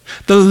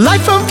The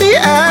life of the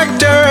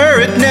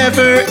actor, it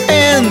never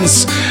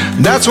ends.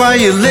 That's why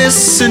you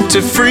listen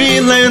to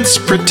Freelance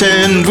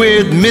Pretend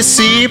with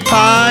Missy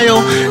Pyle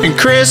and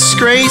Chris,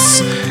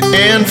 Grace,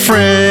 and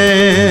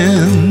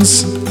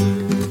friends.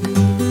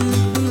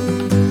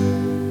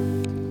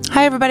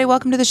 Hi, everybody.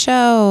 Welcome to the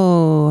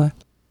show.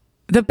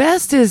 The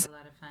best is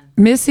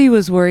Missy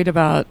was worried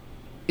about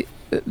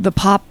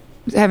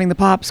having the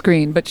pop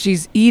screen, but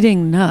she's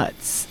eating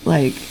nuts.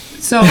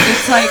 So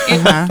it's like,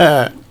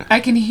 I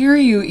can hear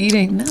you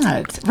eating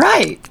nuts.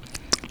 Right.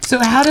 So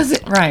how does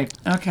it, right.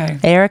 Okay.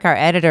 Eric, our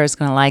editor, is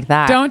going to like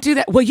that. Don't do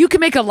that. Well, you can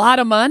make a lot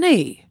of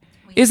money.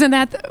 Isn't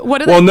that, what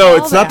do they Well, no,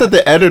 call it's not that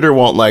the editor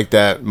won't like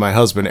that. My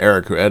husband,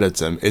 Eric, who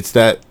edits him. It's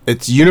that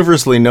it's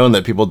universally known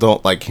that people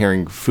don't like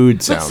hearing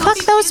food sounds. Fuck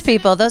those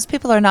people. Those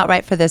people are not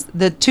right for this.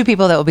 The two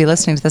people that will be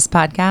listening to this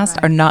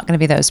podcast are not going to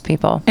be those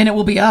people. And it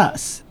will be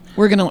us.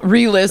 We're going to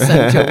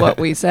re-listen to what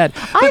we said.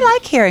 I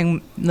like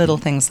hearing little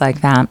things like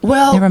that.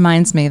 Well, it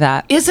reminds me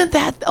that. Isn't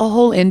that a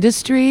whole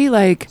industry?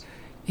 Like,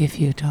 if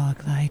you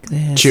talk like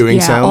this. Chewing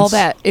sounds? All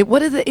that. It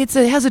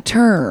has a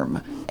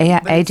term.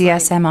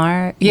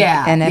 ADSMR?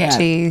 Yeah.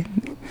 NFT?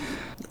 Yeah.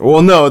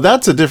 Well, no,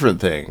 that's a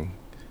different thing.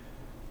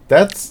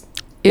 That's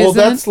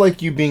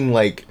like you being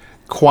like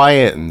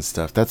quiet and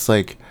stuff. That's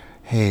like,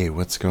 hey,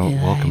 what's going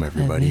on? Welcome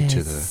everybody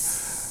to the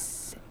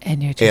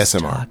and you're just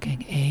ASMR. talking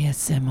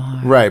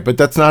ASMR. Right, but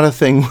that's not a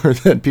thing where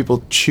then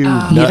people chew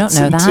nuts You don't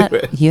know that?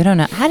 into it. You don't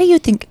know. Why do you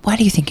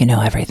think you know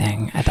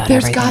everything about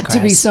There's everything, got to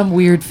be Chris? some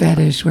weird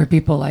fetish where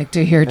people like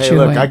to hear Hey,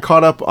 chewing. look, I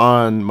caught up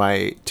on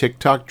my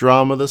TikTok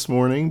drama this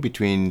morning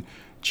between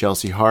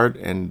Chelsea Hart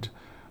and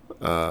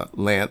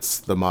Lance,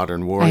 the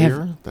Modern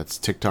Warrior. That's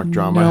TikTok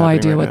drama. no happening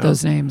idea right what now.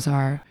 those names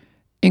are,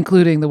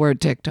 including the word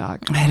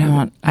TikTok.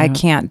 I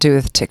can't do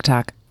with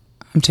TikTok.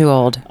 I'm too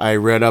old. I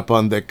read up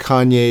on the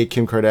Kanye,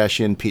 Kim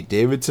Kardashian, Pete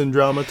Davidson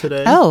drama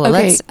today. Oh, well,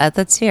 Okay.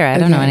 let's hear. I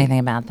don't know Okay. anything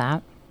about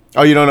that.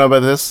 Oh, you don't know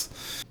about this?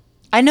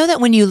 I know that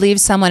when you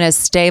leave someone as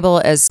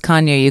stable as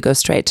Kanye, you go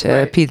straight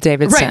to Pete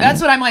Davidson. Right,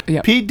 that's what I'm like.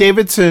 Yeah. Pete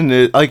Davidson,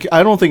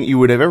 I don't think you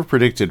would have ever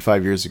predicted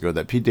 5 years ago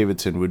that Pete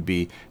Davidson would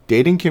be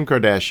dating Kim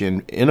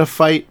Kardashian in a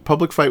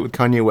public fight with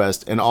Kanye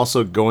West, and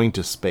also going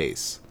to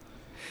space.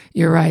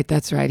 You're right.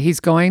 That's right. He's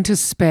going to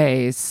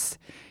space.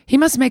 He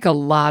must make a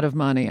lot of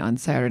money on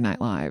Saturday Night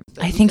Live.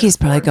 I think he's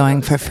probably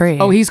going for free.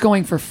 Oh, he's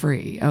going for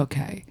free.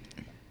 Okay.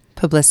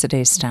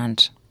 Publicity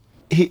stunt.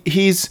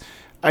 He's,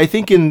 I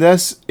think in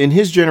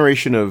his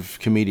generation of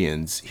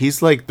comedians,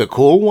 he's like the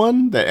cool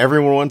one that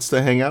everyone wants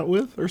to hang out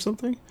with or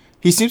something.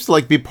 He seems to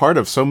like be part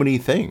of so many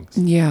things.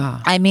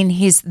 Yeah. I mean,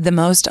 he's the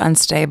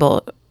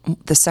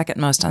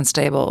second most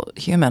unstable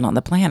human on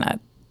the planet.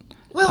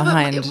 Well,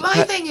 behind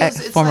my thing is,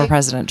 it's former like,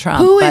 President Trump.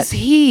 Who is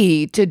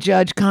he to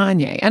judge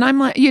Kanye? And I'm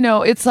like,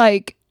 it's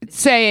like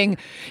saying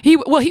he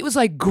was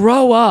like,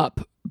 grow up,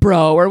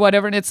 bro, or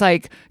whatever. And it's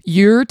like,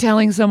 you're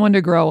telling someone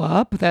to grow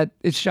up? That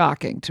is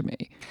shocking to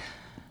me.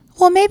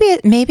 Well,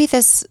 maybe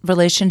this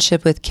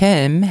relationship with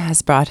Kim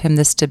has brought him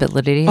the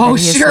stability that he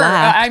has sure.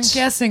 lacked. I'm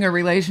guessing a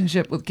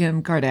relationship with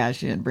Kim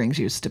Kardashian brings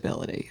you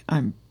stability.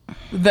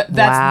 That's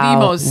wow. the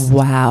most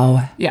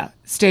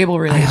stable I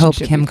relationship. hope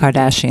Kim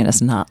Kardashian is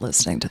not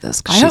listening to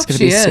this because she's going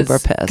to be super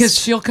pissed. Because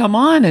she'll come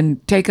on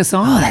and take us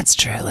on. Oh, that's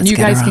true. Let's and you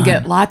get guys her can on.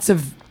 get lots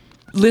of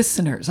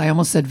listeners. I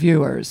almost said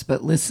viewers,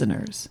 but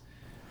listeners.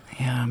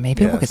 Yeah,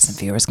 maybe we'll get some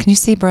viewers. Can you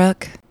see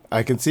Brooke?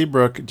 I can see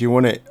Brooke. Do you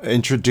want to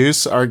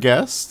introduce our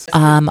guest?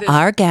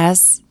 Our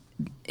guest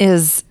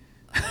is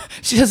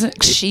She doesn't.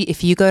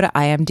 if you go to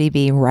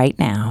IMDb right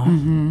now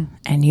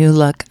and you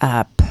look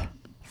up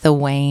the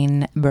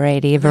Wayne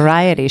Brady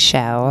variety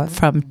show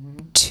from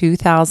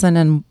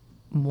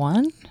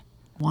 2001.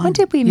 When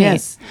did we meet?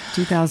 Yes,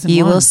 2001.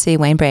 You will see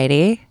Wayne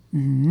Brady,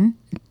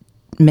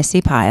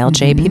 Missy Pyle,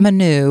 JP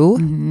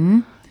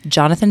Manu,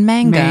 Jonathan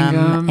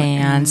Mangum,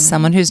 and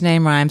someone whose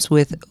name rhymes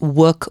with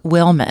Wook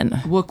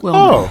Willman. Wook Willman.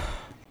 Oh,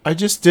 I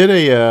just did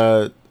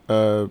a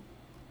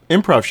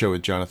improv show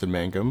with Jonathan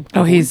Mangum.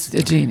 Oh, he's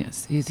a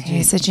genius. He's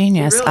a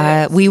genius. He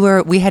really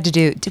is. We had to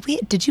do.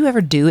 Did you ever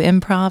do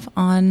improv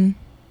on?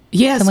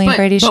 Yes, the Wayne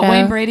Brady show? But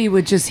Wayne Brady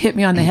would just hit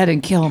me on the head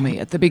and kill me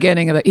at the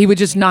beginning of it. He would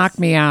just knock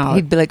me out.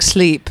 He'd be like,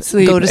 sleep.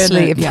 Go to and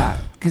sleep. then,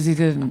 because he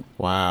didn't.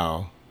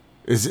 Wow.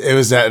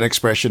 Was that an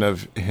expression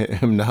of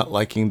him not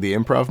liking the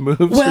improv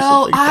moves?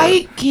 Well,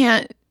 I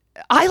can't.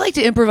 I like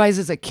to improvise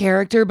as a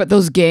character, but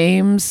those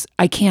games,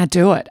 I can't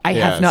do it.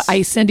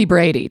 I Cindy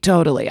Brady,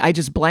 totally. I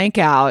just blank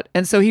out.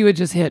 And so he would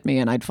just hit me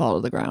and I'd fall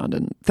to the ground.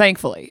 And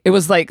thankfully, it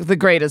was like the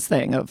greatest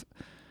thing of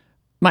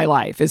my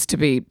life is to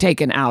be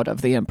taken out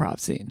of the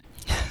improv scene.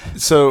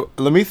 So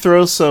let me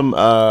throw some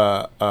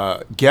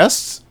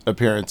guest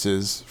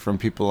appearances from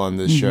people on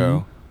this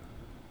show,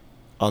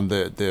 on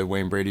the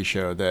Wayne Brady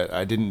show, that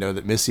I didn't know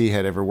that Missy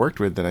had ever worked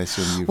with. That I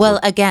assume you. Well,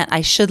 again,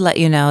 I should let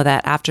you know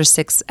that after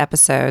 6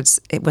 episodes,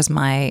 it was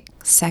my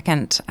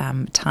second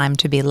time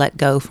to be let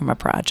go from a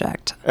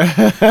project.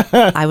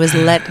 I was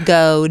let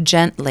go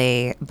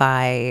gently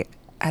by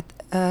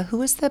Who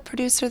was the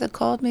producer that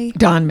called me?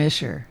 Don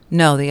Misher.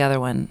 No, the other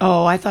one.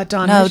 Oh, I thought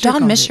Don No, Misher. Don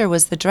called Misher you.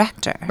 was the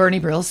director. Bernie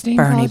Brillstein.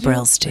 Bernie called you?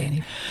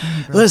 Brillstein.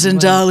 Listen,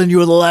 darling, you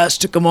were the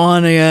last to come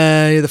on.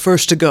 You're the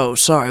first to go.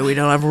 Sorry, we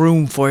don't have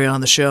room for you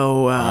on the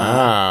show.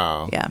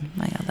 Wow. Yeah,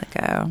 I gotta let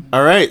go.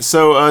 All right.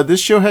 So this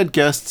show had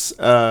guests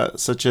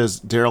such as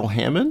Daryl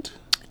Hammond,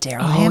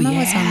 Daryl Oh Hammond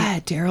was on. yeah,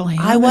 Daryl Hammond.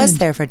 I was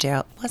there for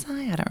Daryl. Was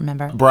I? I don't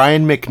remember.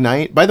 Brian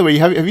McKnight. By the way,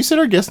 have you said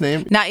our guest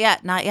name? Not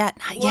yet.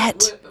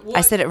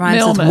 I said it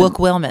rhymes with Millman. Wook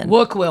Willman.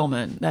 Wook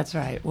Willman. That's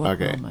right.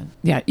 Wook Okay. Willman.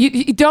 Yeah,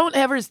 you don't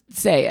ever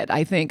say it.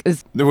 I think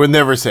is We'll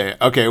never say it.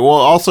 Okay. Well,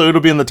 also it'll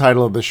be in the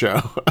title of the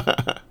show.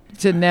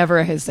 to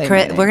never say.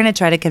 Chris, my name. we're going to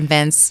try to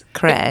convince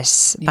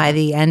Chris by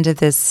the end of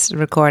this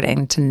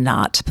recording to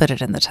not put it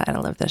in the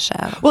title of the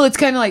show. Well, it's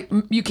kind of like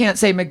you can't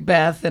say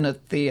Macbeth in a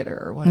theater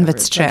or whatever.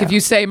 That's It's like true. if you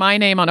say my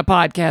name on a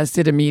podcast,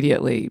 it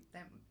immediately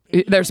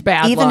there's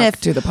bad Even luck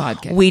if to the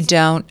podcast. we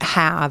don't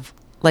have,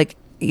 like,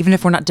 even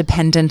if we're not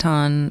dependent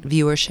on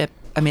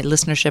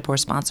listenership or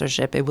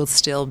sponsorship, it will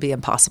still be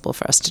impossible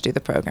for us to do the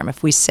program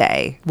if we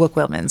say Wook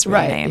Willman's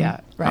real name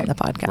on the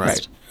podcast.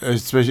 Right.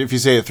 Especially if you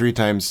say it 3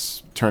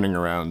 times, turning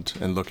around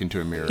and look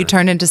into a mirror. You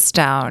turn into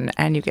stone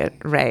and you get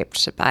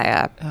raped by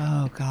a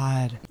Oh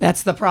God,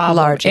 that's the problem.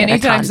 Large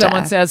Anytime anaconda.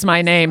 someone says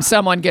my name,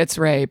 someone gets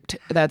raped.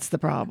 That's the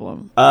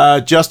problem.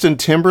 Justin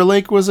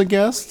Timberlake was a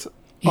guest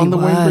on the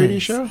Wayne Brady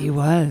show. He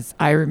was.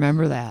 I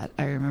remember that.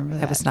 I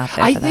was not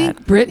there I for think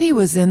that. Brittany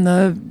was in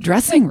the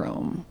dressing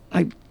room.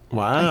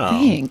 Wow. I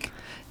think.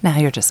 Now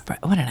you're just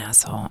what an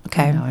asshole.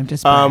 Okay. No, I'm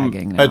just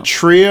bragging now. A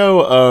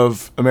trio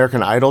of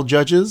American Idol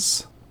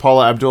judges: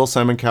 Paula Abdul,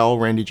 Simon Cowell,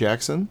 Randy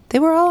Jackson. They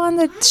were all on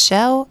the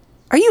show.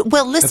 Are you?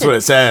 Well, listen. That's what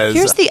it says.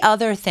 Here's the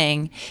other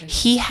thing.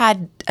 He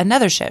had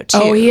another show too.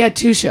 Oh, he had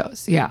 2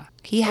 shows. Yeah.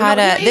 He had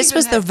this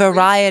was the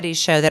variety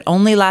show that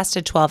only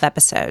lasted 12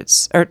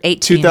 episodes or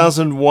 18.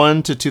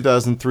 2001 to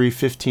 2003,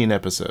 15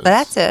 episodes. But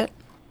that's it.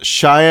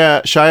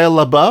 Shia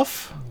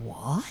LaBeouf.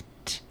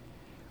 What?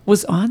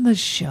 Was on the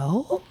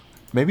show?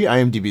 Maybe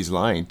IMDb's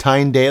lying.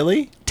 Tyne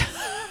Daly.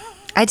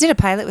 I did a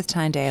pilot with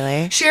Tyne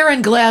Daly.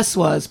 Sharon Glass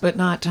was, but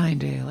not Tyne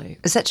Daly.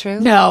 Is that true?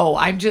 No,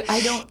 I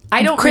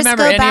don't Chris,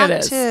 remember go any back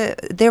of this.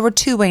 there were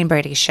 2 Wayne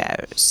Brady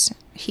shows.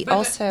 He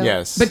also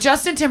Yes. But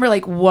Justin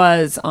Timberlake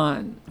was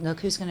on. Look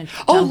who's going to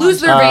Oh,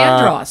 Luther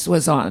Vandross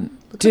was on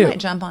too. might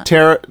jump on.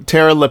 Tara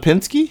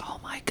Lipinski. Oh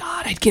my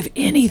God, I'd give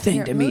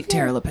anything to meet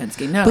Tara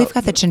Lipinski. No, We've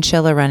got the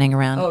chinchilla running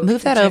around. Oh,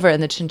 Move that chinchilla. over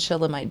and the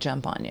chinchilla might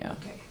jump on you.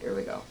 Okay, here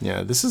we go.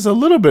 Yeah, this is a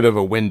little bit of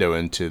a window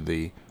into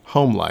the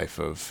home life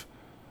of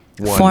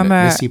one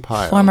Missy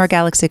Pyle. Former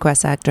Galaxy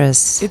Quest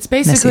actress. It's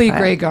basically Missy Pyle.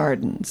 Grey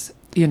Gardens,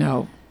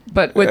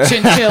 but with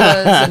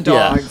chinchillas and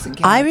dogs and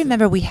cats. I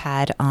remember we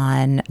had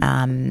on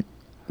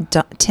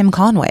Tim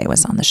Conway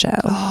was on the show.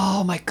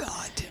 Oh my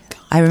God, Tim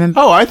Conway. I remember.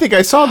 Oh, I think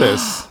I saw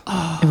this.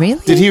 Really?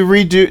 Did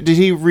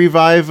he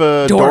revive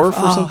Dorf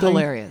or something?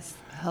 Hilarious.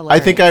 I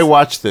think I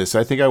watched this.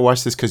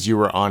 Because you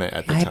were on it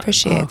at the I time.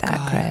 appreciate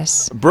that,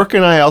 Chris. Brooke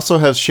and I also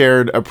have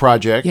shared a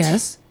project.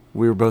 Yes.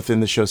 We were both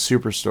in the show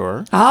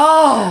Superstore.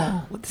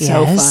 Oh,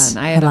 so Yes,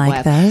 fun! I had a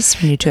like blast.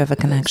 this. We need to have a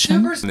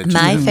connection. Super-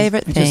 My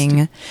favorite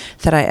thing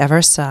that I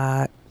ever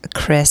saw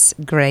Chris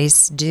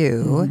Grace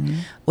do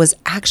was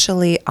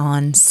actually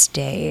on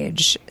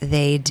stage.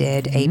 They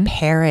did a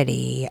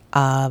parody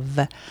of.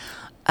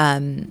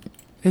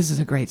 This is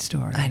a great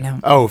story. I know.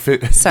 Oh,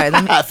 Sorry,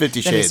 let me 50 let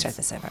me Shades. start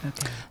this over.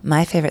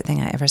 My favorite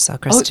thing I ever saw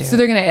Chris Oh, do. so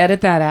they're going to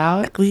edit that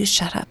out? Will you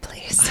shut up,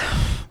 please?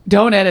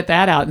 Don't edit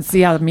that out and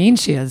see how mean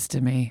she is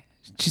to me.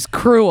 She's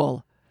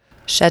cruel.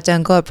 Shut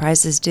down, go up,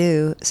 prices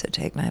due. So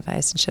take my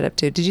advice and shut up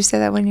too. Did you say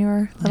that when you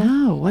were little?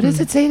 No, what does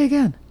it say it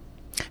again?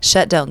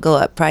 Shut down, go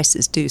up,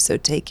 prices due. So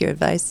take your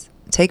advice.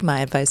 Take my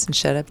advice and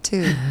shut up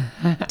too. Do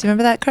you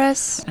remember that,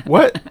 Chris?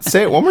 What?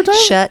 Say it one more time.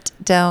 Shut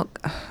down.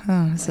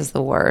 Oh, this is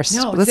the worst.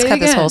 No, Let's say it cut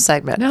this again. whole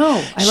segment. No,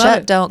 I love Shut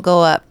it. don't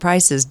go up,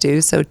 prices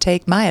due. So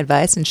take my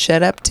advice and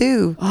shut up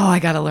too. Oh, I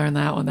got to learn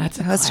that one. That's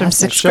a That's from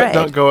classic. 6th Shut, grade.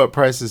 don't go up,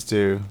 prices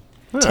due.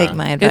 Take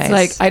my advice. It's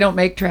like, I don't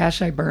make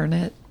trash, I burn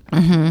it.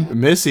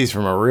 Missy's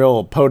from a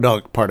real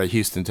podunk part of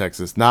Houston,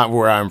 Texas, not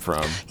where I'm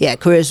from. Yeah,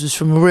 Chris was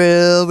from a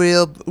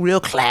real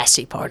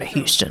classy part of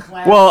Houston.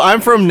 Well,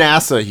 I'm from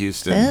NASA,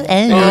 Houston.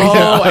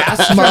 Oh,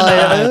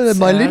 astronauts.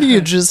 My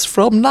lineage is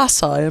from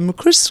NASA. I'm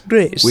Chris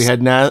Grace. We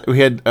had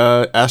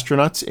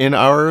astronauts in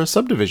our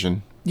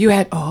subdivision. You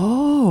had,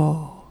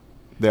 oh.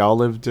 They all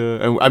lived.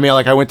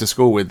 I went to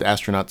school with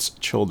astronauts'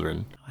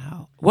 children.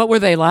 Wow. What were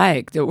they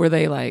like? Were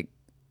they like,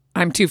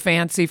 I'm too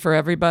fancy for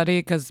everybody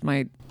because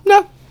my...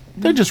 No,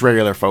 they're just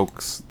regular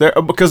folks.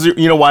 Because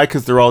you know why?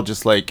 Because they're all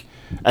just like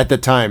at the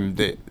time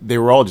they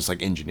were all just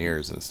like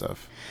engineers and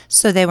stuff.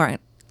 So they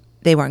weren't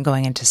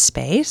going into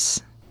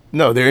space.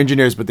 No, they're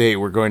engineers, but they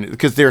were going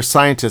because they're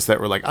scientists that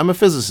were like, I'm a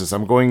physicist.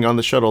 I'm going on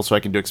the shuttle so I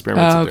can do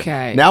experiments. up there."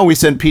 Okay. Now we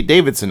send Pete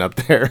Davidson up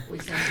there.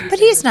 But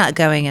he's not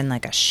going in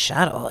like a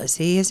shuttle, is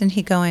he? Isn't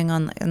he going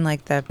on in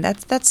like the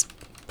that's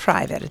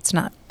private. It's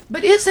not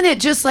But isn't it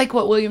just like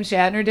what William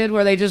Shatner did,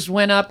 where they just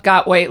went up,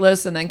 got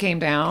weightless, and then came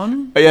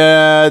down?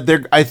 Yeah,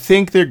 I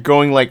think they're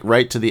going like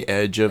right to the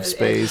edge of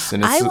space.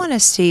 And I want to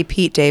see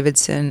Pete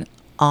Davidson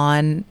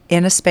in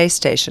a space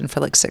station for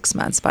like 6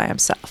 months by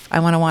himself. I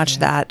want to watch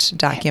that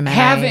documentary.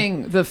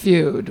 Having the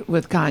feud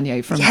with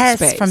Kanye from space.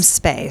 Yes, from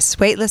space.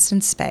 Weightless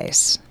in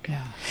space.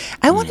 Yeah.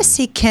 I want to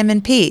see Kim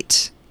and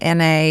Pete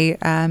in a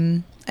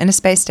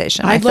space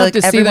station. I'd love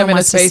to see them in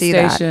a space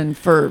station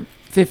for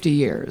 50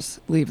 years.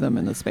 Leave them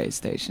in the space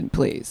station,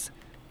 please.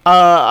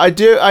 I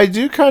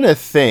do kind of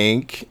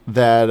think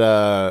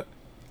that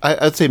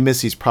I'd say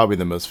Missy's probably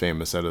the most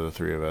famous out of the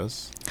three of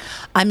us.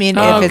 I mean,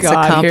 if it's a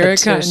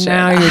competition.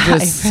 Now you're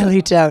just... I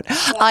really don't.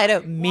 I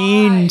don't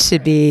mean to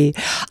be.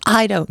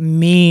 I don't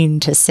mean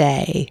to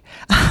say.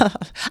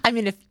 I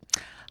mean,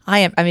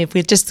 if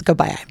we just go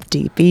by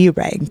IMDb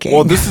ranking.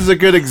 Well, this is a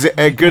good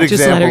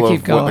example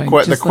of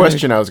what the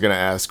question I was going to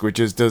ask, which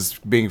is, does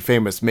being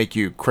famous make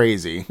you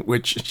crazy?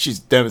 Which she's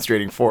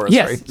demonstrating for us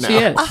right now. She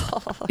is.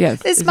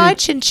 Yes, is my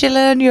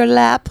chinchilla in your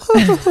lap?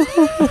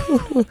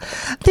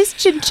 This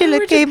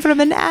chinchilla came from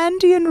an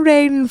Andean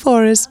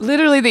rainforest.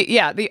 Literally,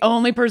 the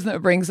only person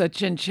that brings a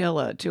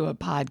chinchilla to a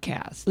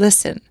podcast.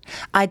 Listen,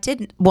 I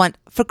didn't want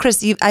for Chris.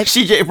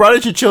 She brought a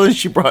chinchilla and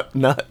she brought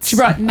nuts. She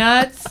brought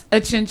nuts,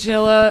 a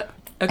chinchilla.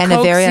 And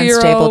a very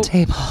unstable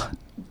table.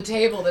 The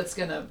table that's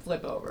going to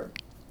flip over.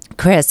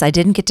 Chris, I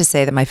didn't get to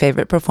say that my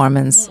favorite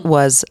performance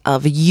was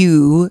of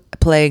you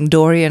playing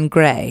Dorian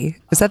Gray.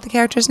 Was that the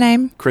character's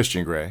name?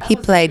 Christian Grey. He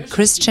played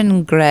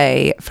Christian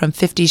Grey from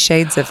 50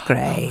 Shades of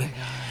Grey.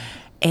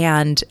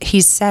 And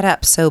he's set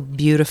up so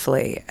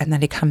beautifully. And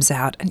then he comes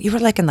out, and you were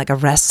like in like a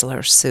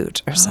wrestler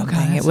suit or something.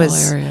 God, it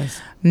was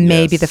hilarious.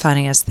 Maybe the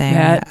funniest thing.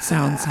 That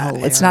sounds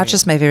hilarious. It's not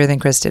just my favorite thing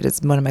Chris did.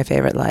 It's one of my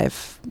favorite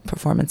live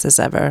performances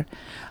ever.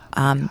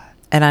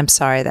 And I'm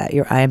sorry that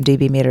your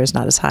IMDb meter is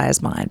not as high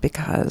as mine,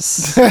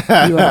 because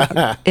you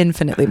are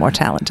infinitely more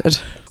talented.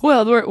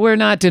 Well, we're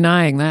not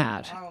denying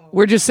that.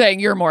 We're just saying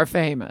you're more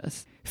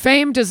famous.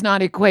 Fame does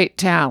not equate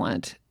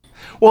talent.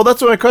 Well,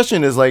 that's what my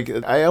question is. Like,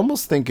 I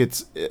almost think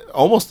it's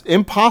almost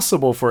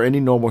impossible for any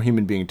normal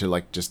human being to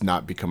like just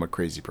not become a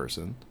crazy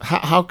person.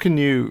 How can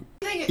you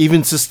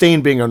even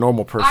sustain being a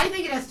normal person? I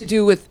think it has to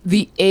do with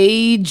the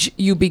age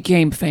you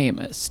became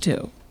famous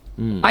too.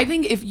 I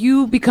think if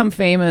you become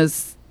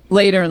famous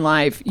later in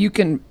life, you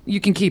can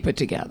keep it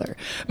together.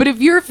 But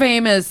if you're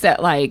famous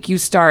at like you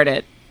start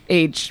at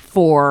age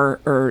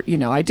 4, or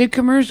I did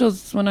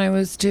commercials when I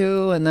was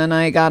 2, and then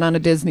I got on a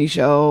Disney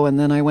show, and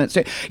then I went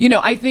straight.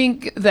 I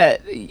think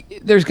that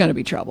there's going to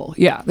be trouble.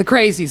 Yeah, the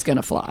crazy's going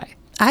to fly.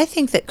 I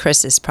think that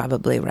Chris is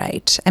probably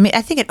right. I mean,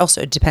 I think it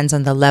also depends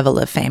on the level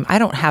of fame. I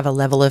don't have a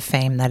level of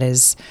fame that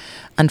is,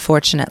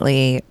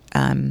 unfortunately.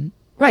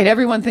 Right,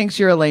 everyone thinks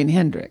you're Elaine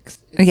Hendricks.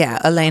 Yeah,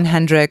 Elaine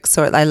Hendricks,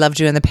 or I Loved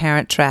You in the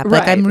Parent Trap.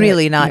 Like, I'm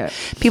really not. Yeah.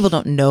 People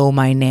don't know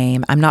my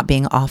name. I'm not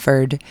being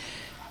offered.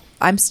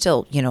 I'm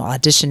still,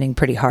 auditioning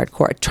pretty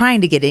hardcore,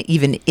 trying to get it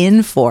even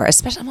in for.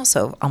 Especially, I'm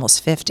also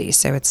almost 50,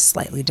 so it's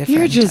slightly different.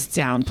 You're just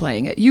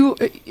downplaying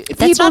it.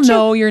 People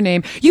know your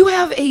name. You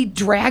have a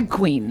drag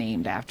queen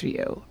named after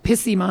you,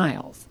 Pissy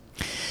Miles.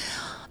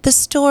 The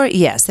story,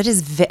 yes, it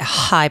is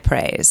high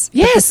praise.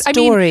 Yes, the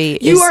story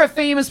you are a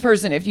famous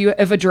person if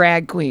a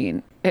drag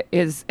queen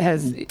has.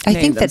 I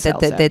think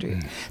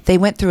that they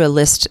went through a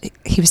list.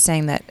 He was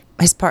saying that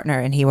his partner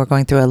and he were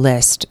going through a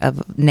list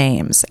of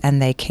names, and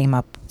they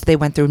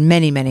went through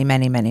many, many,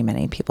 many, many,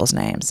 many people's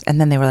names, and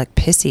then they were like,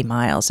 Pissy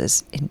Miles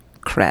is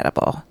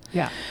incredible.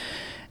 Yeah.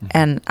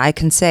 And I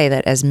can say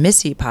that as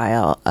Missy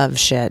Pile of,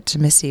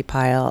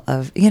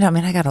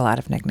 I got a lot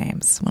of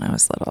nicknames when I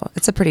was little.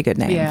 It's a pretty good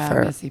name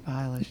for Missy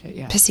Pile of shit.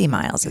 Yeah. Pissy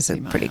Miles is a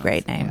pretty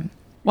great name. Yeah.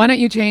 Why don't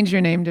you change your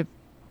name to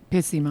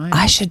Pissy Miles?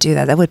 I should do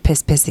that. That would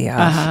piss Pissy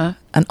off.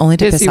 And only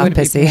to piss off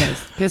Pissy.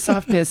 Piss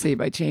off Pissy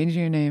by changing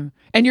your name.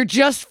 And you're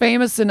just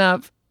famous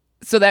enough,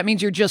 so that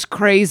means you're just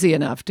crazy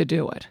enough to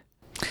do it.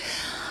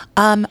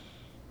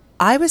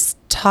 I was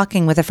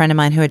talking with a friend of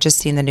mine who had just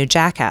seen the new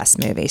Jackass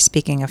movie,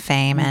 speaking of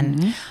fame.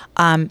 Mm-hmm.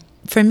 And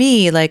for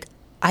me, like,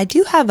 I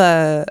do have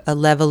a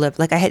level of,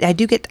 like, I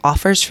do get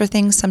offers for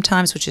things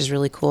sometimes, which is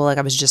really cool. Like,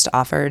 I was just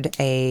offered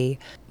a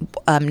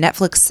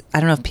Netflix, I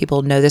don't know if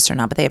people know this or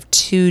not, but they have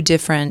 2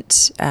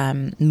 different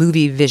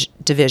movie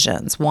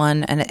divisions.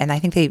 One, and I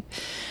think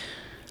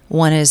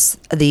one is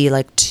the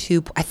I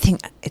think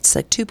it's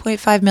like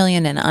 2.5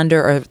 million and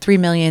under, or 3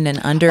 million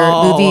and under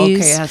movies.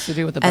 Okay, it has to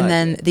do with the budget. And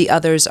then the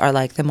others are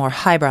like the more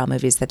highbrow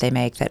movies that they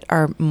make that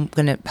are going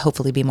to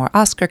hopefully be more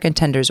Oscar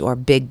contenders or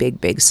big,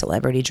 big, big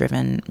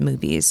celebrity-driven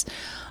movies.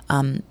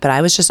 But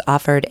I was just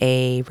offered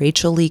a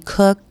Rachel Lee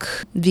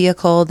Cook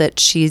vehicle that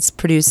she's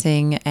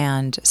producing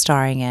and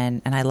starring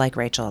in, and I like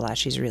Rachel a lot.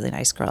 She's a really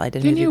nice girl. I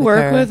did. Didn't you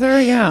work with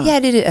her? Yeah. Yeah, I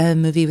did a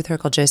movie with her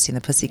called Josie and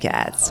the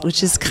Pussycats,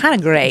 which is kind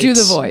of great. Do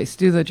the voice.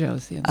 Do the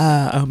Josie.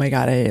 Oh my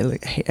God!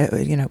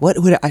 What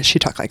would she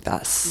talk like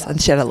this? And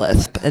she had a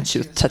lisp, and she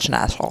was such an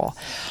asshole.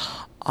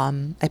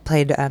 I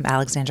played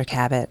Alexandra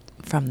Cabot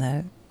from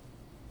the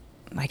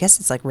I guess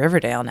it's like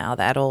Riverdale now,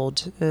 that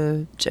old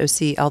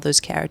Josie, all those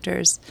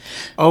characters.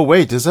 Oh,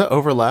 wait, does that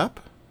overlap?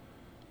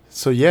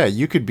 So, yeah,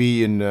 you could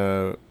be in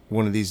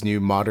one of these new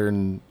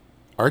modern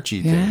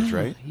Archie things,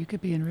 right? You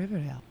could be in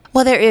Riverdale.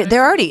 Well,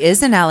 there already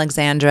is an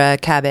Alexandra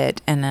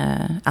Cabot and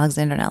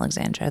Alexander and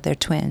Alexandra. They're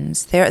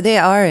twins. They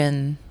are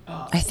in...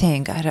 I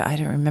think I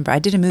don't remember. I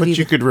did a movie. But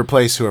you could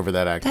replace whoever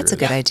that actor is. That's a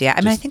good idea. I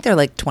mean, I think they're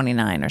like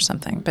 29 or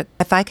something. But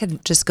if I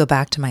could just go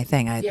back to my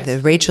thing, the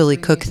Rachel Lee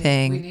Cook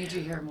thing. We need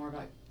to hear more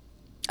about.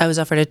 I was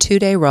offered a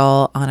 2-day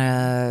role on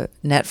a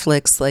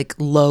Netflix like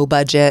low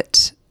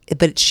budget,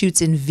 but it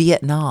shoots in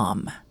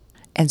Vietnam,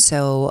 and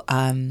so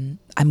I'm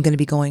going to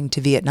be going to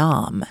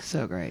Vietnam.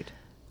 So great.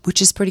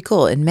 Which is pretty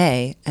cool in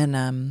May,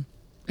 and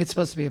it's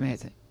supposed to be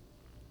amazing.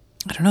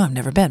 I don't know. I've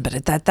never been,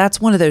 but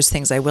that's one of those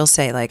things I will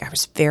say. Like I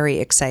was very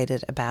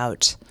excited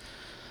about.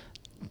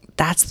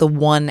 That's the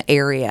one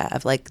area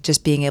of like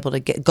just being able to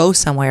go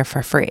somewhere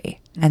for free,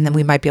 and then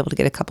we might be able to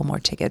get a couple more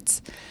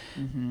tickets.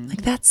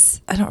 Like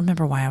that's. I don't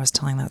remember why I was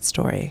telling that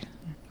story.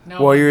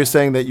 No. Well, you were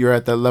saying that you're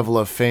at that level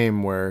of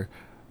fame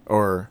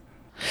or.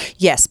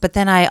 Yes, but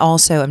then I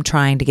also am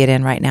trying to get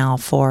in right now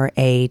for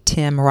a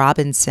Tim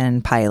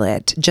Robinson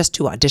pilot just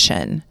to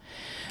audition,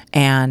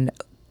 and.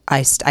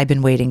 I've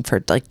been waiting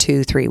for like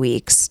 2-3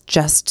 weeks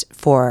just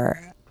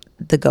for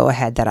the go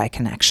ahead that I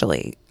can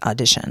actually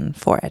audition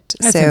for it.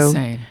 That's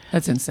insane.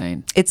 That's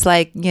insane. It's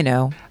like, you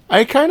know.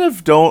 I kind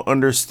of don't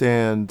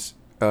understand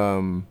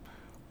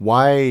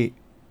why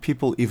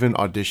people even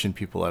audition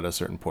people at a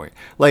certain point.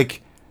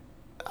 Like,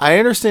 I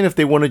understand if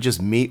they want to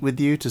just meet with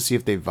you to see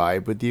if they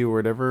vibe with you or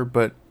whatever,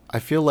 but I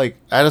feel like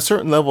at a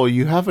certain level,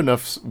 you have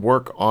enough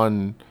work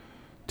on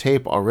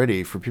tape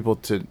already for people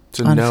to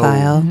know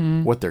file.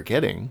 what they're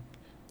getting.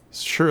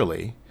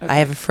 Surely. I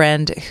have a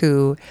friend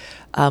who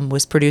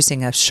was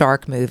producing a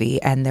shark movie,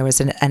 and there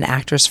was an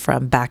actress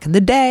from back in the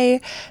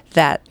day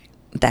that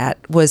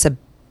was a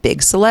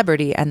big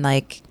celebrity, and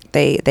like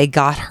they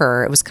got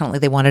her. It was kind of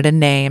like they wanted a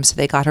name, so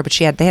they got her,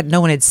 but no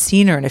one had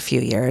seen her in a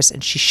few years,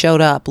 and she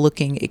showed up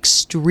looking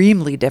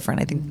extremely different.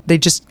 I think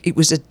it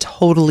was a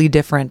totally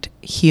different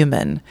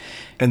human.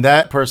 And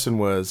that person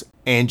was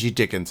Angie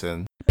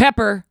Dickinson.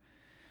 Pepper.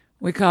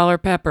 We call her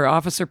Pepper,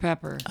 Officer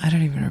Pepper. I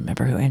don't even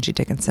remember who Angie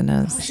Dickinson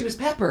is. Oh, she was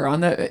Pepper on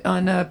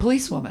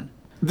Policewoman.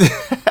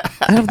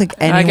 I don't think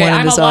anyone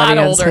in this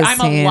audience has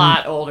seen I'm a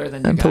lot older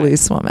than you guys.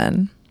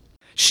 Policewoman.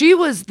 She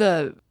was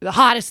the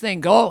hottest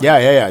thing going.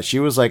 Yeah. She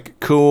was like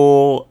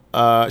cool.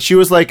 She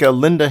was like a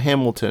Linda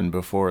Hamilton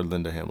before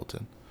Linda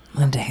Hamilton.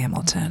 Linda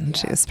Hamilton. Yeah.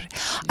 She was pretty.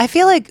 I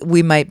feel like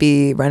we might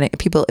be running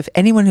people. If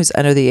anyone who's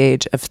under the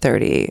age of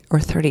 30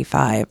 or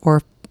 35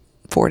 or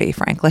 40,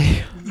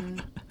 frankly.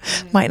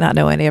 Might not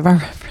know any of our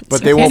references.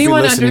 But they won't be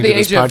listening to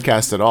this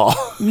podcast at all.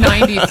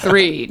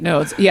 93.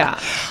 No,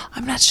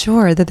 I'm not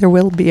sure that there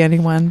will be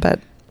anyone, but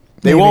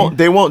they won't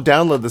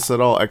download this at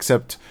all,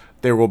 except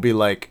there'll be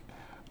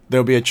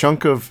a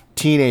chunk of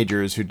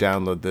teenagers who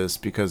download this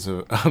because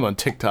I'm on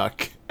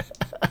TikTok.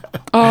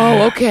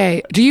 Oh,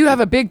 okay. Do you have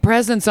a big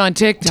presence on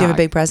TikTok? Do you have a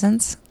big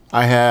presence?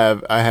 I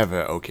have an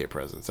okay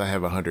presence. I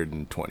have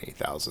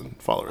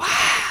 120,000 followers.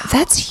 Wow,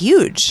 that's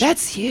huge.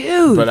 That's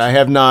huge. But I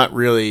have not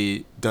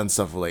really done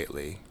stuff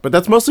lately. But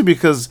that's mostly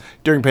because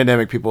during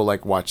pandemic, people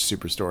like watch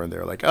Superstore and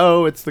they're like,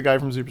 "Oh, it's the guy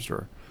from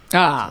Superstore."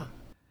 Ah,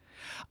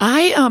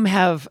 I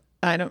have.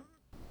 I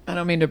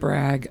don't mean to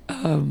brag.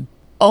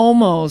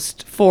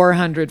 Almost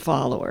 400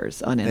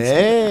 followers on Instagram.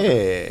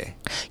 Hey,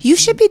 you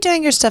should be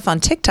doing your stuff on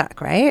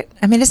TikTok, right?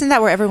 I mean, isn't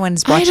that where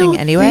everyone's watching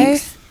anyway?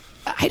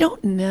 I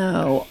don't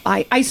know.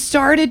 I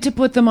started to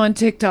put them on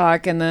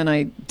TikTok and then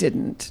I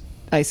didn't.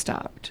 I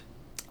stopped.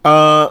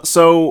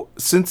 So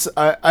since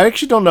I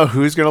actually don't know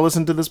who's going to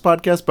listen to this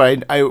podcast,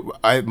 but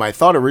I my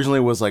thought originally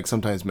was like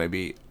sometimes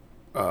maybe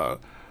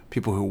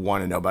people who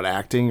want to know about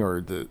acting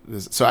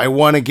so I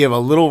want to give a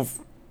little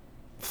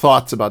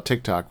thoughts about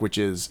TikTok, which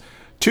is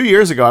 2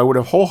 years ago I would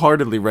have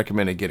wholeheartedly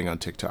recommended getting on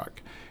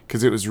TikTok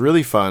because it was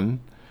really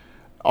fun.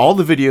 All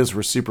the videos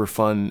were super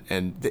fun,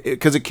 and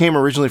because it came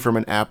originally from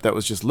an app that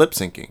was just lip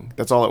syncing.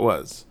 That's all it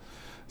was.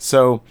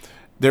 So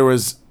there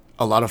was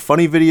a lot of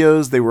funny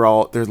videos.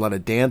 There's a lot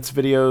of dance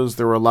videos.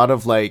 There were a lot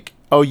of like,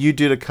 oh, you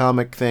did a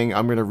comic thing,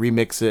 I'm going to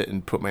remix it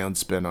and put my own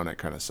spin on it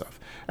kind of stuff.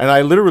 And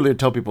I literally would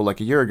tell people like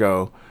a year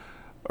ago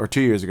or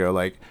 2 years ago,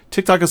 like,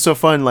 TikTok is so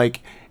fun.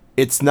 Like,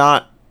 it's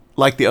not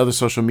like the other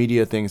social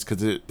media things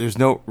because there's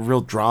no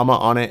real drama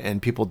on it,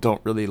 and people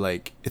don't really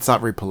like, it's not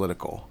very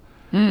political.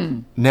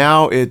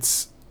 Now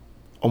it's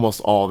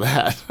almost all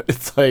that.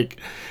 It's like,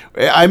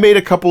 I made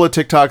a couple of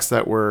TikToks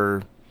that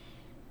were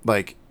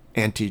like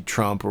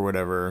anti-Trump or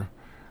whatever,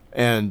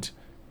 and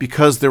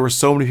because there were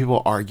so many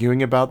people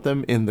arguing about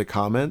them in the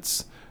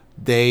comments,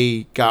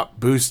 they got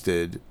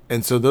boosted,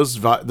 and so those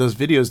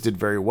videos did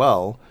very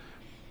well.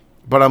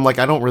 But I'm like,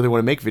 I don't really want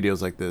to make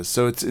videos like this,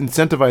 so it's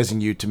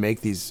incentivizing you to make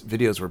these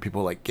videos where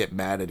people like get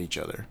mad at each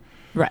other,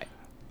 right?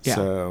 Yeah.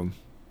 So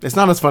it's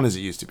not as fun as it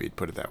used to be, to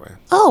put it that way.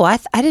 Oh,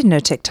 I didn't know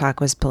TikTok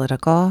was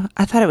political.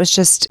 I thought it was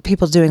just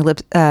people doing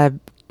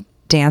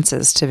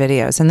dances to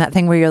videos, and that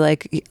thing where you're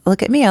like,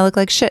 look at me, I look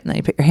like shit, and then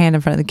you put your hand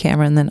in front of the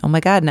camera, and then oh my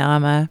god, now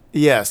I'm a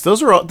Yes,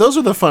 those are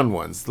the fun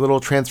ones, little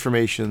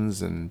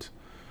transformations, and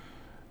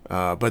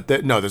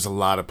there's a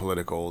lot of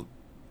political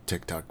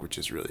TikTok, which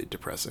is really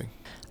depressing.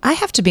 I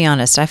have to be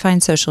honest, I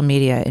find social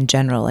media in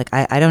general, like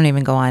I don't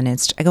even go on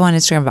I go on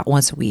Instagram about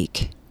once a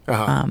week.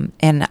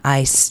 And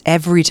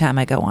every time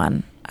I go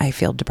on, I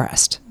feel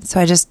depressed.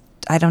 So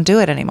I don't do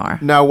it anymore.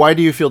 Now, why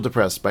do you feel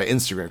depressed by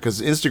Instagram?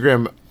 Because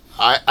Instagram,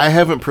 I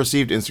haven't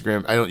perceived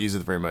Instagram. I don't use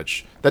it very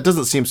much. That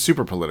doesn't seem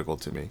super political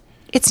to me.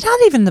 It's not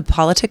even the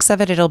politics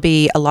of it. It'll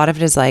be, a lot of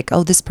it is like,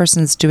 oh, this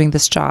person's doing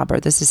this job, or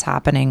this is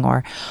happening,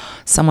 or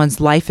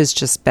someone's life is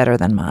just better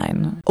than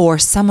mine. Or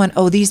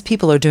these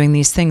people are doing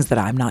these things that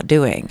I'm not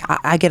doing.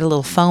 I get a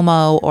little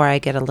FOMO, or I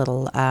get a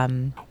little,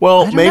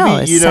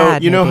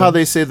 you know how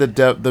they say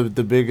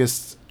the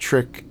biggest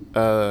trick,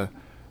 the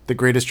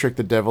greatest trick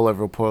the devil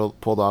ever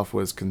pulled off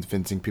was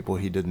convincing people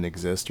he didn't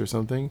exist or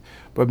something.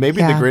 But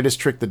maybe the greatest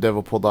trick the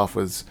devil pulled off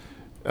was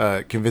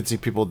convincing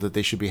people that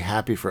they should be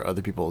happy for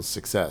other people's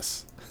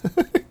success.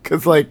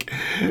 Because like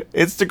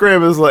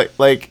Instagram is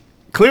like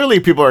clearly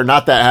people are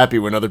not that happy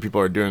when other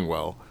people are doing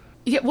well.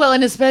 Yeah, well,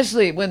 and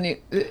especially when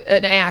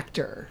an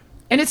actor,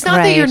 and it's not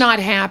that you're not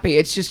happy.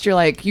 It's just you're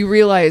like, you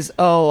realize,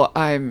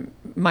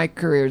 my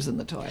career's in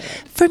the toilet.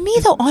 For me,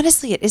 though,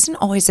 honestly, it isn't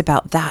always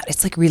about that.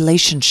 It's like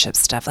relationship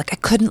stuff. Like, I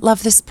couldn't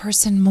love this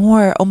person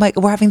more. Oh my,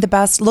 we're having the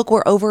best. Look,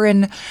 we're over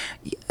in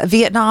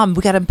Vietnam.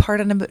 We got a part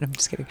on a movie. I'm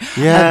just kidding.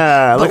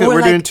 Yeah, look,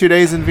 we're doing 2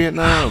 days in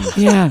Vietnam.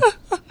 Yeah.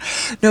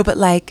 No, but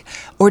like,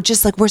 or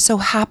just like, we're so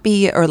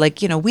happy, or like,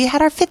 we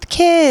had our 5th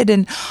kid,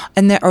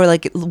 or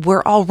like,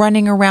 we're all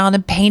running around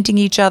and painting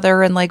each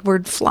other, and like,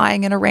 we're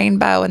flying in a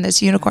rainbow, and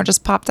this unicorn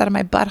just popped out of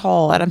my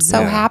butthole, and I'm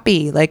so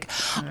happy. Like,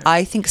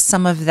 I think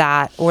some of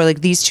that, or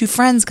like, these 2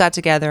 friends got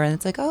together, and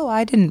it's like, oh,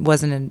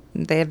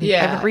 they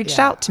haven't reached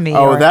out to me.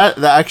 Oh,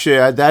 that actually,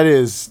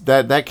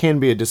 that can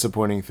be a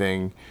disappointing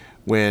thing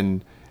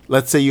when,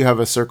 let's say you have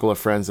a circle of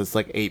friends that's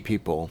like 8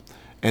 people,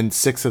 and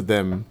 6 of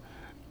them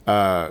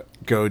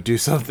go do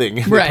something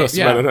and they post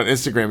about it on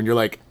Instagram, and you're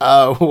like,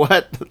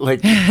 what?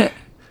 Like,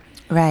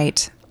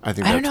 right. I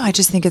don't know. I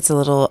just think it's a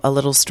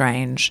little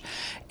strange,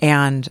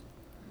 and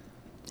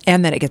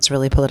then it gets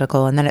really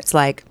political, and then it's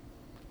like,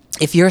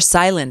 if you're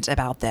silent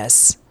about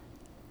this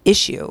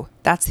issue,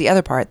 that's the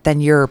other part, then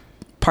you're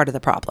part of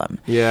the problem.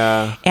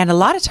 Yeah. And a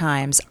lot of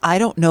times I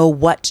don't know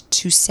what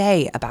to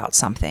say about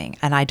something,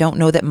 and I don't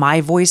know that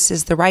my voice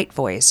is the right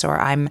voice, or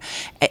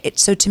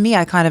so to me,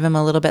 I kind of am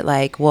a little bit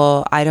like,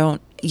 well, I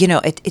don't,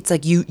 it's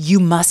like you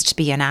must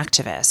be an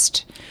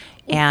activist.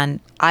 And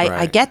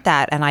I get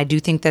that, and I do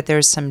think that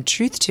there's some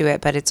truth to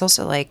it, but it's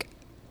also like,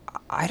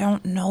 I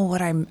don't know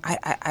what I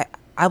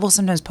will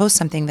sometimes post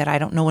something that I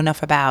don't know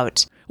enough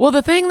about. Well,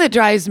 the thing that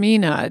drives me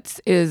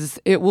nuts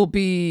is it will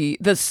be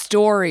the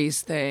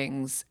stories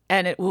things,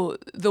 and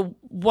the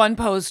one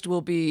post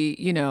will be,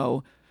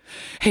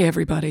 hey,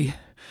 everybody,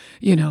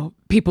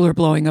 people are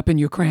blowing up in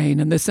Ukraine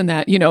and this and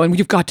that, and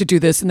you've got to do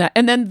this and that.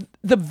 And then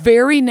the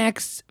very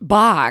next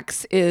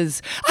box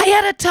is, I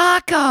had a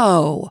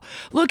taco.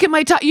 Look at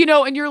my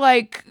taco, and you're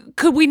like,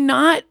 could we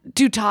not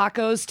do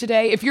tacos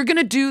today? If you're going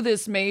to do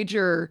this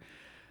major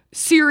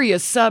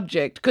serious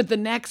subject, could the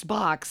next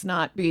box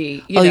not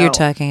be, you're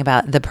talking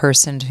about the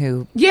person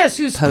who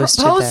who's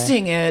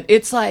posting it.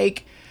 It's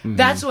like,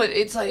 that's what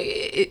it's like.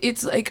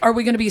 It's like, are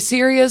we going to be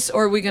serious,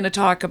 or are we going to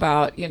talk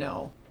about,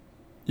 You're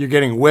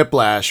getting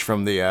whiplash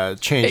from the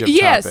change of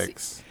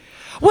topics.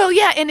 Well,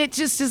 yeah, and it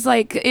just is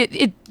like,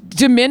 it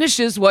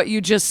diminishes what you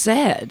just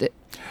said.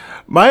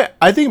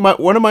 I think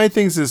one of my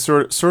things is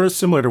sort of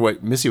similar to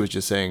what Missy was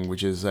just saying,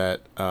 which is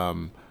that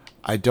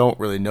I don't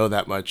really know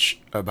that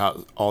much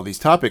about all these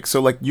topics. So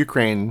like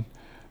Ukraine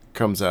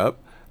comes up,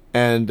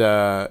 and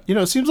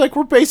it seems like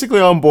we're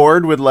basically on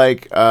board with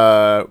like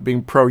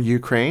being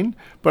pro-Ukraine,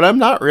 but I'm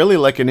not really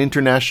like an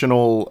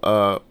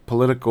international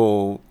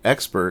political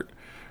expert.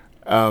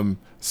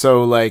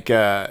 So like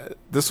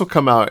this will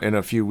come out in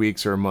a few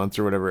weeks or a month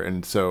or whatever,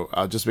 and so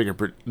I'll just make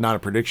not a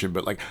prediction,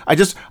 but like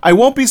I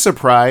won't be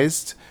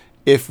surprised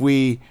if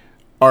we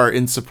are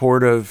in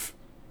support of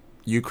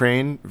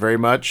Ukraine very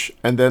much,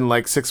 and then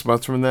like 6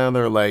 months from now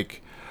they're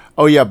like,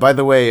 oh yeah, by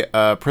the way,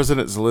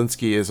 President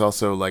Zelensky is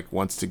also like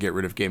wants to get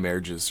rid of gay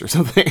marriages or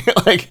something.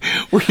 Like,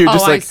 where you're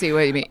just like, I see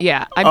what you mean.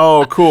 Yeah.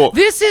 Cool.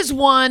 This is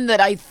one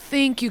that I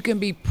think you can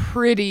be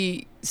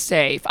pretty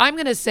safe. I'm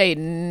going to say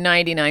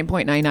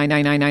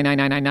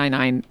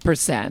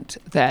 99.999999999%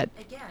 that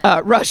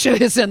Russia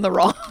is in the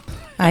wrong.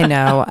 I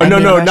know.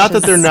 No, not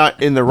that they're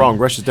not in the wrong.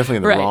 Russia's definitely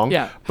in the wrong.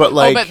 Yeah. But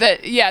like,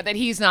 that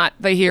he's not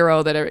the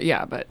hero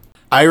but.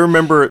 I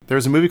remember there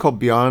was a movie called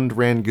Beyond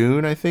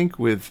Rangoon, I think,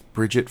 with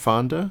Bridget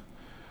Fonda,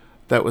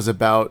 that was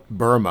about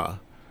Burma,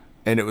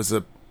 and it was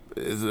a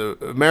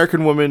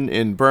American woman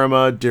in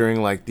Burma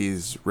during like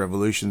these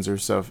revolutions or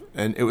stuff,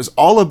 and it was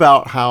all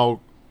about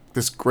how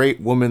this great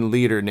woman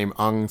leader named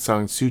Aung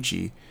San Suu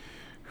Kyi,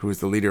 who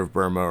was the leader of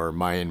Burma or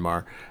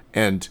Myanmar,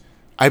 and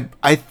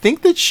I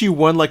think that she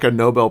won like a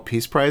Nobel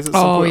Peace Prize at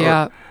some point. Oh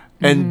yeah.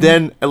 And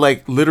then,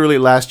 like, literally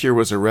last year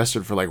was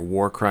arrested for, like,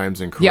 war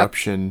crimes and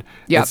corruption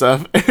and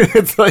stuff.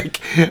 It's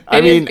like, I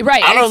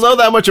don't know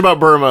that much about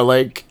Burma.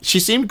 Like, she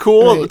seemed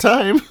cool at the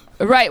time.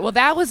 Right. Well,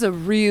 that was a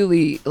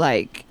really,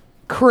 like,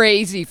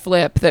 crazy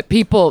flip that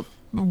people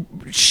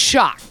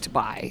shocked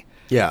by.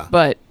 Yeah.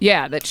 But,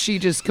 yeah, that she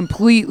just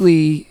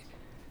completely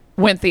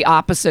went the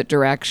opposite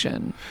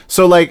direction.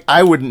 So, like,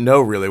 I wouldn't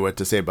know really what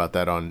to say about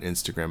that on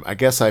Instagram. I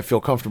guess I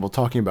feel comfortable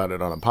talking about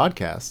it on a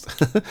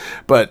podcast.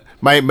 But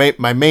my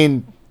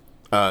main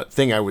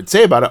thing I would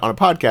say about it on a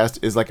podcast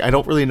is, like, I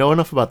don't really know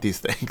enough about these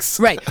things.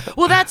 Right.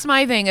 Well, that's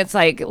my thing. It's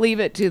like, leave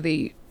it to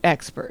the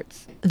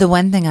experts. The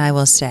one thing I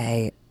will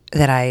say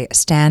that I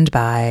stand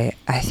by,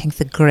 I think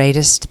the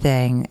greatest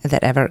thing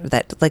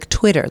that like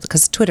Twitter,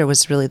 because Twitter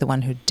was really the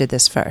one who did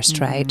this first,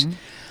 right?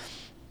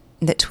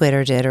 That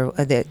Twitter did, or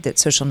that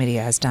social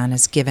media has done,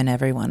 is given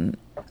everyone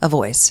a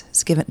voice.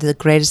 The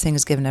greatest thing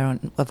is giving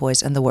everyone a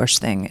voice, and the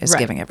worst thing is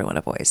giving everyone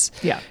a voice.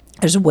 Yeah.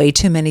 There's way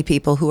too many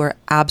people who are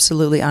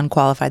absolutely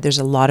unqualified. There's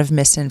a lot of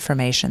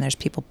misinformation. There's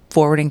people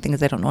forwarding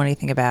things they don't know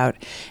anything about,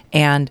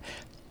 and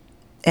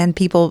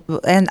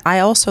I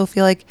also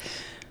feel like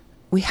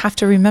we have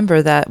to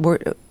remember that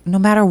no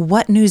matter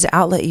what news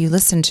outlet you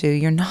listen to,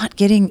 you're not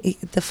getting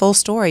the full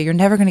story. You're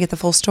never going to get the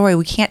full story.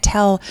 We can't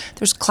tell.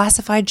 There's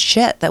classified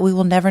shit that we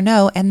will never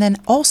know. And then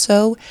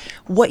also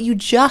what you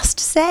just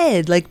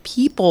said, like,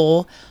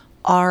 humans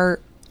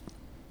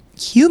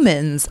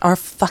are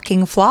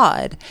fucking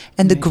flawed.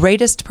 And the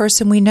greatest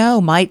person we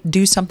know might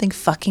do something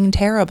fucking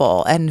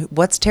terrible. And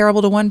what's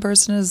terrible to one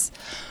person is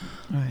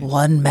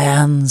one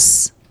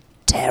man's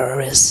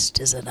terrorist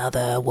is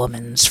another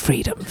woman's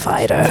freedom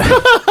fighter.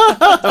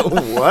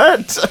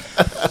 What?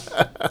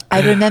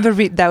 I remember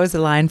that was a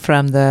line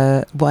from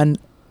one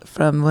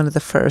of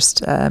the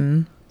first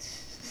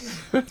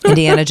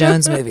Indiana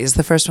Jones movies.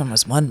 The first one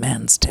was, one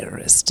man's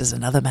terrorist is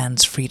another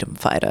man's freedom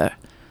fighter.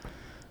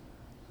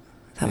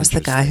 That was the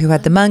guy who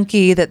had the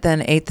monkey that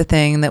then ate the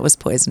thing that was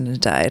poisoned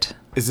and died.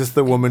 Is this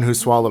the woman who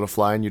swallowed a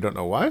fly and you don't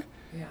know why?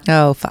 Yeah.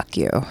 Oh, fuck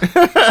you.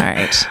 All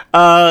right.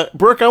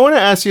 Brooke, I want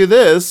to ask you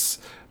this.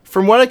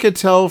 From what I could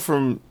tell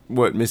from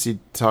what Missi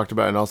talked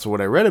about and also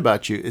what I read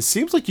about you, it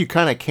seems like you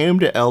kind of came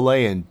to LA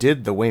and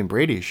did the Wayne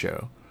Brady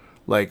show,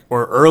 like,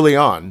 or early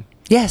on.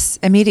 Yes,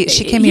 immediately.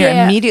 She came here,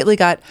 immediately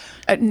got...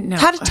 No.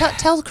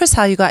 Tell Chris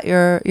how you got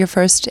your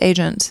first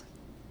agent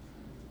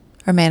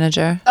or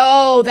manager.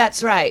 Oh,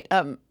 that's right.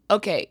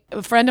 Okay,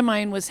 a friend of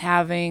mine was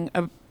having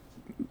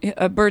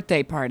a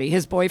birthday party.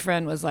 His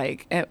boyfriend was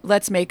like,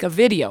 let's make a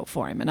video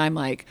for him. And I'm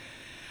like,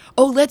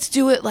 oh, let's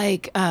do it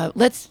like,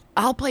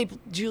 I'll play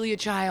Julia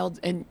Child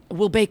and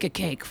we'll bake a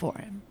cake for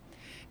him.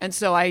 And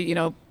so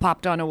I,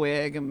 popped on a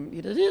wig and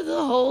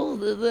the whole,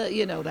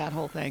 that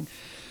whole thing.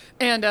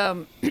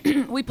 And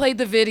we played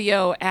the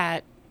video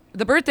at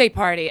the birthday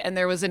party, and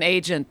there was an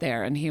agent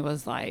there, and he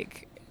was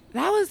like,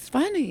 that was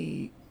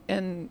funny.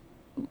 And,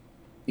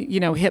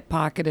 hip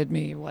pocketed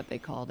me, what they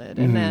called it.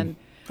 And then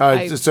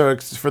so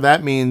for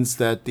that means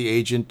that the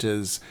agent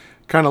is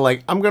kind of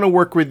like, I'm going to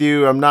work with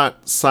you. I'm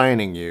not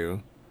signing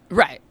you.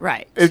 Right.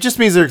 It just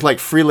means they're like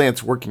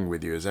freelance working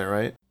with you. Is that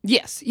right?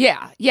 Yes.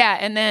 Yeah.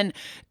 And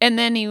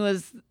then he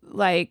was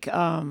like,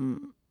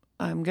 I'm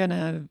going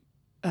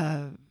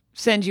to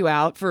send you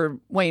out for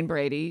Wayne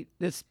Brady,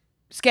 this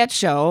sketch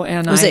show.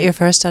 And was it your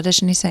first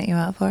audition he sent you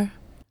out for?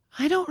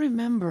 I don't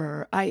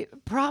remember. But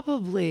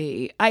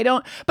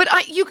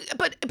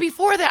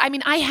before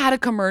that, I had a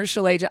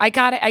commercial agent. I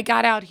got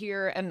out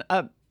here, and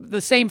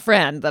the same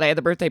friend that I had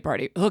the birthday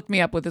party hooked me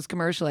up with this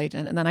commercial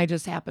agent, and then I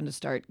just happened to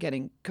start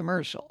getting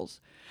commercials.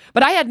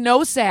 But I had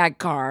no SAG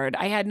card.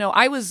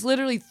 I was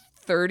literally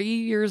 30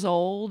 years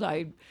old.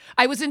 I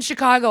was in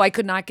Chicago. I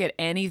could not get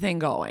anything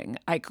going.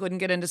 I couldn't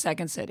get into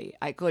Second City.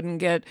 I couldn't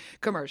get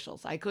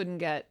commercials. I couldn't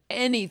get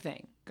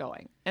anything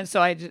going. And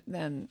so I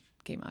then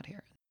came out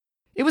here.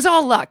 It was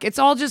all luck. It's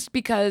all just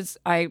because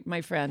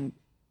my friend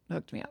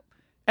hooked me up.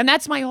 And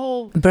that's my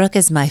whole... Brooke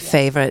is my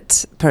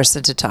favorite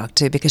person to talk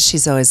to because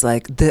she's always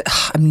like,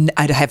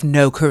 I have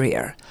no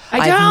career.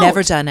 I've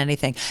never done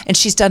anything. And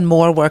she's done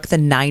more work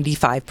than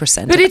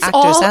 95% of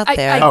actors out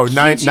there.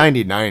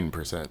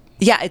 99%.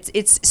 Yeah,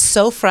 it's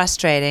so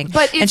frustrating.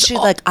 But and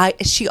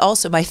she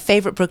also, my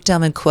favorite Brooke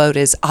Dillman quote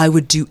is, I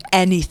would do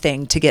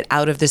anything to get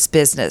out of this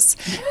business.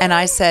 And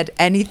I said,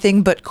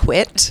 anything but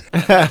quit.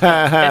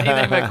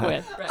 Anything but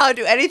quit. Right. I'll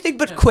do anything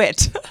but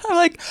quit. I'm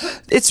like,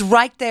 it's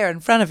right there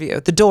in front of you.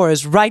 The door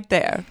is right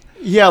there.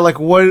 Yeah, like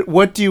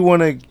what do you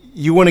want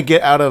to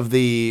get out of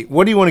the,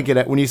 what do you want to get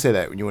at when you say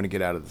that, when you want to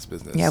get out of this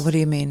business? Yeah, what do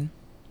you mean?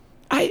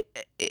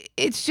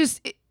 It's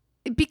just,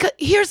 because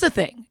here's the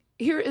thing.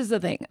 Here is the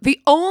thing. The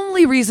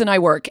only reason I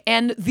work,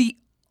 I'm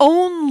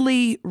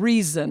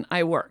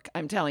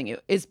telling you,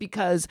 is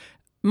because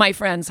my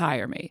friends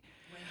hire me.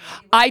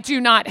 I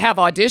do not have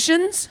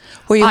auditions.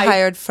 Were you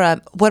hired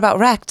from, what about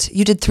Wrecked?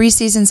 You did 3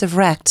 seasons of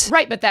Wrecked.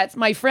 Right, but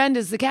my friend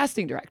is the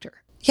casting director.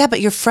 Yeah, but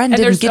your friend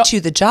didn't get you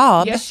the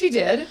job. Yes, she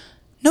did.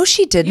 No,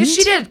 she didn't. Yes,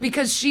 she did,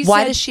 because she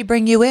Why does she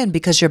bring you in?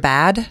 Because you're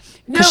bad?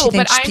 No, she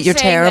thinks but I'm you're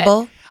saying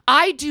terrible?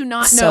 I do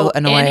not So know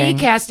annoying. any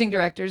casting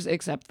directors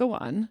except the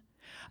one.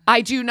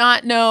 I do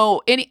not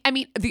know any. I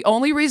mean, the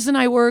only reason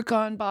I work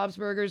on Bob's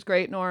Burgers,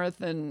 Great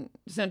North, and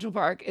Central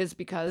Park is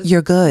because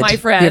You're good. My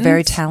friends, You're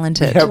very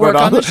talented. Yeah, work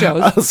but on the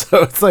shows.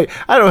 So it's like,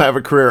 I don't have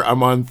a career.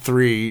 I'm on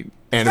 3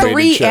 animated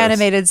Three shows.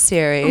 animated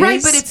series.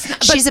 Right, but it's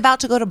not- she's about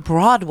to go to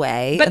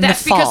Broadway. But in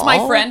that's the fall, because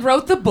my friend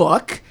wrote the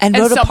book and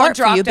wrote a someone part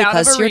for you dropped out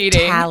because of a you're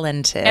reading,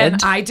 talented.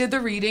 and I did the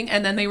reading,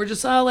 and then they were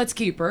just, oh, let's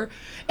keep her.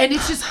 And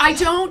it's just, I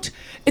don't.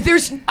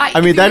 There's.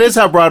 I mean, that is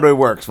how Broadway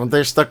works. When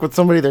they're stuck with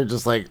somebody, they're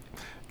just like,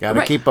 gotta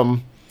Right. keep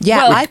them. Yeah,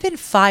 Well, I've been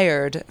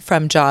fired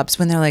from jobs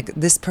when they're like,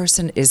 this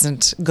person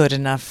isn't good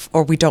enough,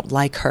 or we don't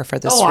like her for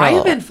this Oh, role.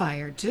 I've been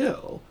fired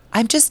too.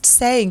 I'm just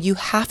saying, you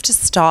have to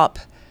stop.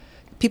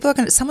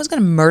 Someone's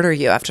gonna murder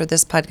you after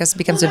this podcast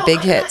becomes Well, a big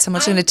no, hit.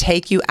 Someone's gonna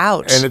take you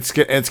out. And it's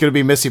gonna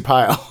be Missy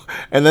Pyle,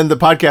 and then the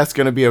podcast's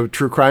gonna be a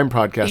true crime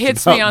podcast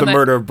Hits about me on the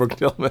murder of Brooke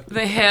Dillman.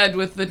 The head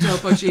with the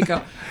Topo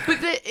Chico.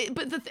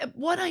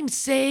 What I'm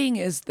saying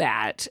is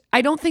that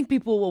I don't think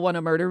people will want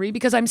to murder me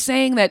because I'm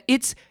saying that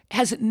it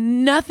has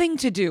nothing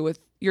to do with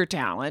your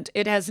talent.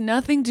 It has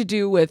nothing to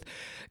do with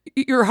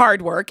your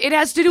hard work. It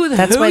has to do with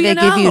That's who why they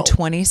give you know.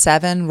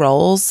 27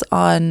 roles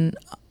on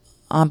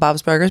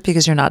Bob's Burgers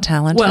because you're not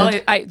talented.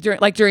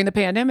 Well, during the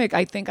pandemic,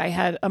 I think I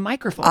had a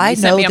microphone. I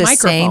They sent know me a the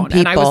microphone, same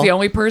and I was people. the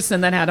only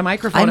person that had a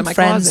microphone I'm in my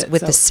friends closet.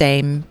 with so- the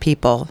same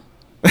people.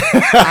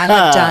 I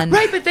have done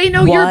Right, but they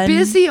know you're one-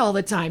 busy all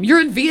the time. You're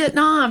in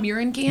Vietnam.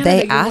 You're in Canada.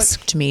 They you're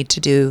asked me to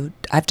do.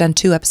 I've done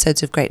 2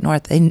 episodes of Great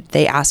North.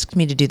 They asked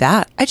me to do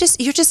that.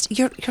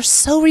 You're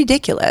so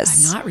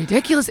ridiculous. I'm not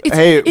ridiculous.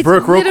 Hey,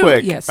 Brooke, real literally-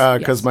 quick, yes,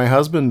 because yes. my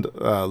husband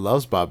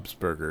loves Bob's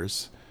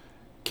Burgers.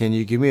 Can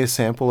you give me a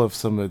sample of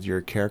some of your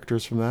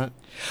characters from that?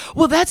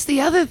 Well, that's the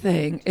other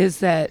thing is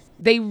that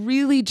they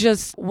really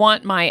just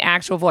want my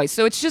actual voice.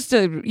 So it's just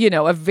a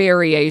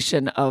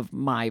variation of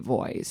my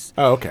voice.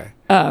 Oh, okay.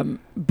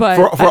 But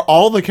For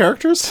all the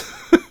characters?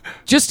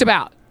 just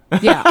about.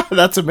 Yeah.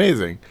 That's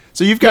amazing.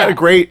 So you've got Yeah. a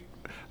great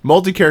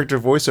multi-character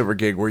voiceover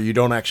gig where you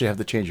don't actually have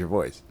to change your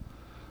voice.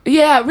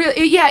 Yeah,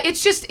 really. Yeah,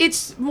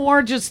 it's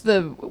more just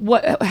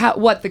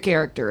what the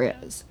character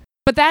is.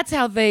 But that's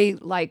how they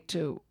like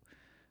to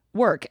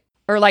work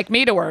or like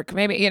me to work.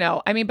 Maybe,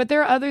 but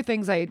there are other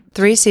things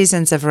 3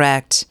 seasons of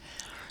Wrecked,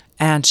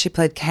 and she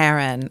played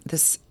Karen.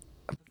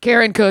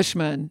 Karen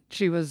Cushman,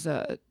 she was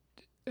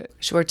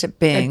She worked at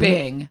Bing. at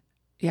Bing.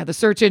 Yeah, the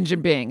search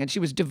engine Bing, and she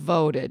was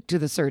devoted to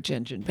the search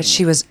engine Bing. But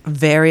she was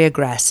very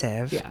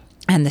aggressive. Yeah.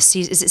 And is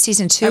it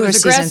season 2 I or was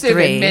season aggressive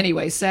 3? in many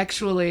ways,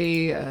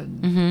 sexually.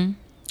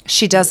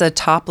 She does a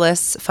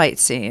topless fight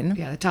scene.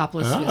 Yeah, the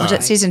topless. Was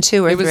it season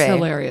 2 or 3? It was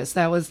hilarious.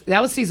 That was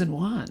season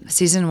 1.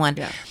 Season 1.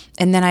 Yeah.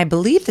 And then I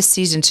believe the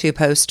season 2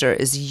 poster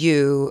is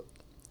you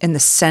in the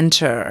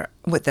center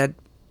with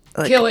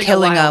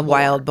killing a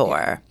wild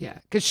boar. Yeah,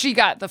 because she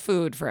got the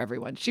food for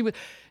everyone. She was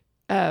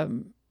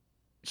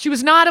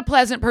not a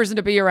pleasant person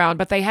to be around,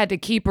 but they had to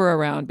keep her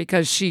around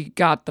because she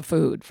got the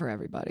food for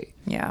everybody.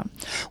 Yeah.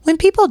 When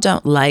people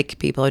don't like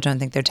people or don't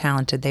think they're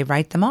talented, they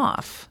write them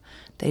off.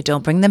 They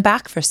don't bring them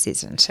back for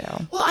season 2.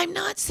 Well, I'm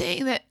not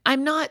saying that.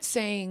 I'm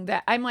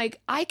like,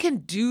 I can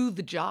do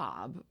the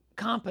job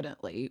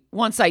competently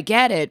once I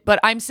get it, but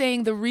I'm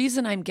saying the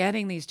reason I'm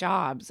getting these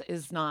jobs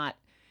is not,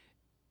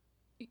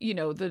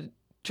 the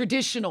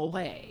traditional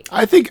way.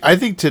 I think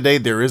today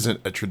there isn't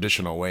a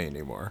traditional way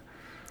anymore.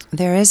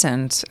 There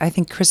isn't. I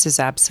think Chris is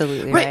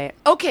absolutely right.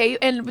 Okay,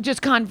 and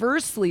just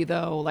conversely,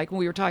 though, like when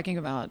we were talking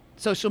about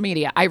social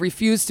media, I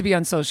refuse to be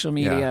on social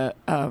media.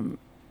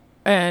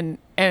 And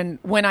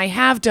when I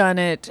have done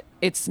it,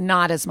 it's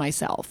not as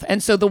myself.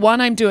 And so the one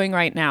I'm doing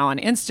right now on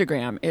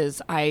Instagram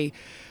is I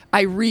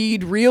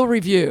read real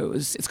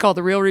reviews. It's called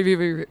the Real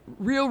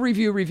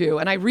Review,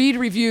 and I read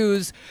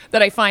reviews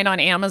that I find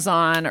on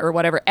Amazon or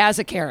whatever as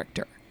a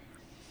character.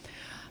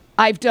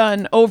 I've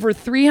done over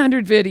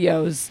 300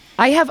 videos.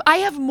 I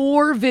have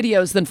more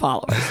videos than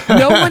followers.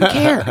 No one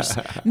cares.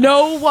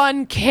 No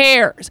one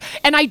cares.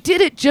 And I did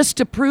it just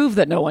to prove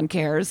that no one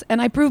cares,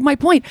 and I proved my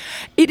point.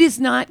 It is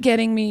not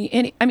getting me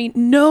any.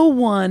 No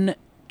one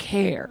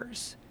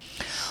cares.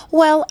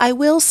 Well, I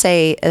will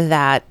say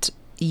that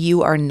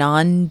you are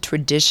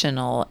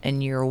non-traditional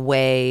in your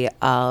way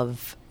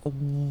of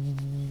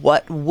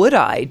what would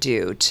I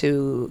do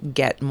to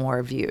get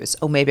more views?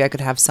 Oh, maybe I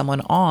could have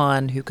someone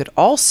on who could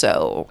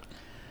also,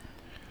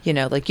 you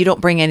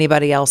don't bring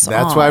anybody else on.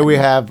 That's why we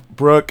have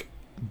Brooke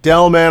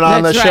Dillman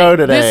on That's the right. show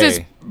today. This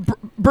is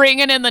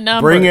bringing in the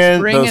numbers. Bring in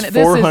Bringing those this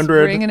is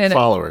 400 bringing in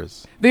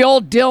followers. The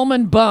old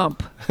Dillman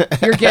bump.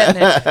 You're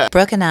getting it.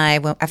 Brooke and I,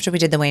 after we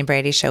did the Wayne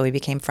Brady show, we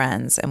became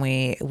friends, and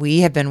we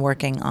have been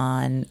working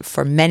on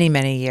for many,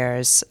 many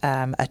years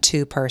a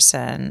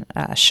 2-person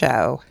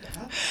show.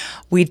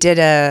 We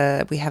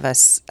have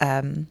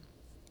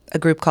a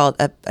group called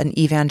an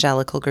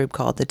evangelical group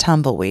called the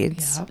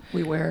Tumbleweeds. Yeah,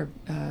 we wear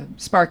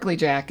sparkly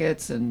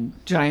jackets and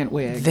giant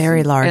wigs.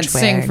 Very large and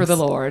sing wigs. for the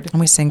Lord. And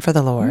we sing for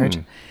the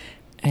Lord.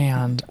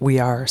 And we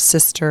are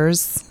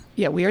sisters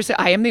Yeah,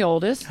 I am the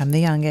oldest. I'm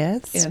the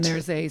youngest. And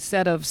there's a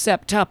set of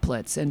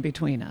septuplets in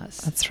between us.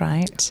 That's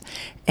right.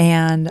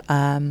 And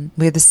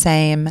we have the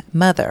same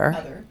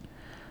mother.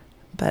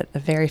 But a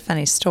very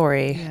funny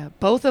story. Yeah,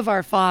 both of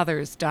our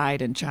fathers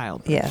died in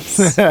childbirth.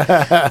 Yes.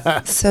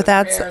 So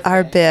that's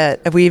our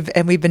bit. We've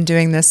been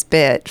doing this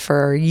bit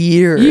for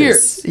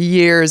years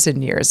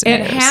and years.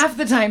 And half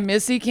the time,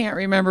 Missy can't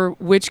remember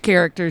which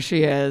character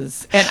she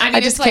is. And I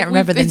just can't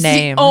remember the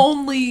name.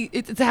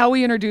 It's how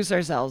we introduce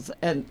ourselves,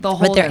 and the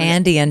whole. But they're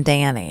Andy and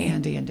Danny.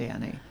 Andy and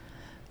Danny.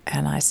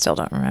 And I still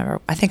don't remember.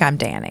 I think I'm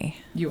Danny.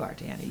 You are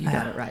Danny. You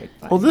got it right.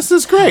 Well, this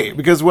is great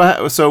because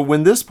so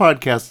when this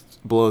podcast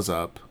blows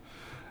up.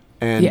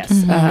 And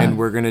and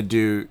we're gonna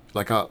do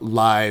like a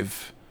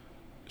live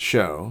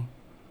show.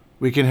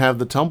 We can have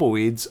the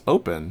tumbleweeds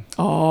open.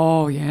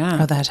 Oh yeah.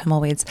 Oh, the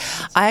tumbleweeds.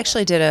 I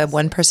actually did a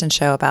one-person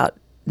show about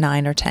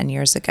 9 or 10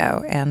 years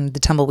ago, and the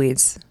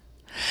tumbleweeds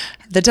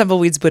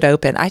would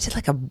open. I did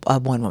like a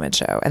one-woman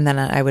show, and then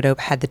I would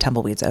had the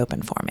tumbleweeds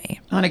open for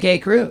me on a gay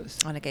cruise.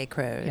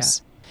 Yeah.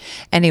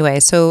 Anyway,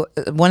 so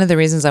one of the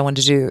reasons I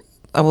wanted to do.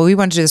 Well, we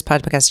wanted to do this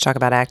podcast to talk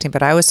about acting,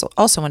 but I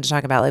also wanted to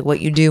talk about like what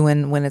you do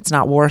when it's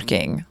not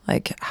working.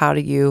 Like how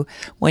do you,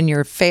 when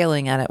you're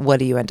failing at it, what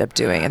do you end up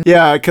doing? And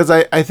yeah, because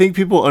I think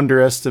people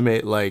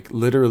underestimate like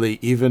literally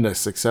even a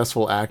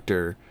successful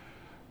actor,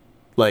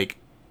 like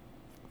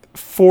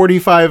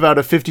 45 out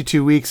of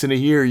 52 weeks in a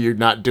year, you're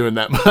not doing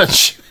that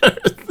much.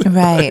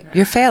 Right.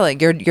 You're failing.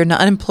 You're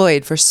not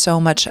unemployed for so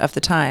much of the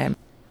time.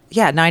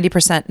 Yeah,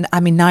 90%. I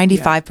mean,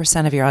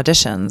 95% of your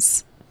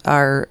auditions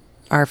are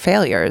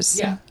failures.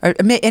 Yeah. Or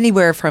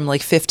anywhere from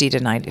like 50 to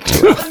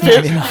 92.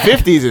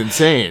 50 is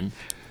insane.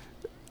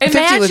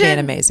 50 would be an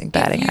amazing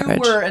batting average.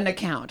 If you were an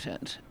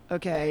accountant,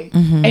 okay,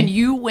 and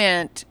you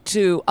went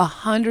to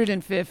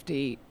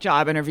 150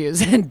 job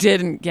interviews and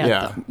didn't get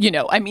them,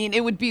 I mean,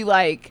 it would be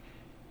like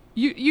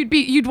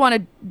you'd want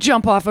to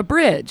jump off a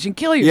bridge and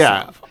kill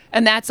yourself.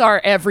 And that's our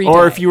everyday.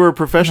 Or if you were a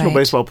professional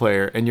baseball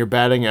player and your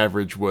batting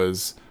average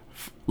was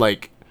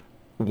like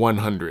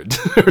 100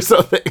 or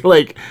something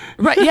like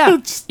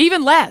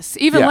even less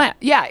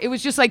it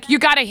was just like you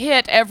got a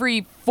hit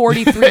every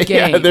 43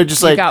 games. They're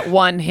just you got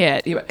one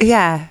hit,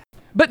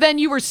 but then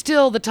you were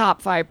still the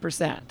top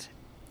 5%.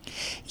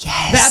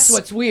 Yes, that's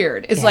what's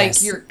weird. It's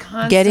like you're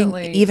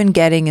constantly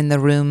getting in the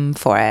room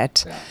for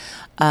it.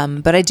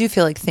 But I do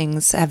feel like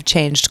things have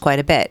changed quite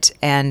a bit,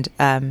 and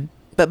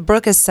but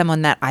Brooke is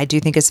someone that I do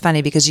think is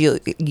funny because you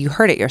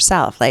heard it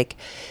yourself. Like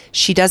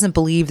she doesn't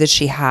believe that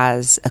she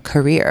has a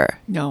career.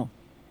 No.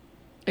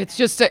 It's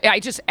just I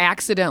just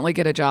accidentally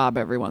get a job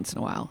every once in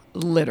a while,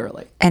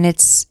 literally. And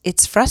it's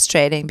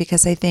frustrating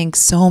because I think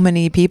so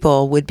many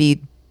people would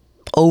be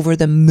over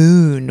the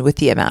moon with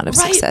the amount of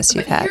success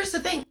you've had. Here's the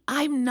thing.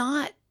 I'm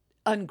not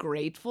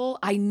ungrateful.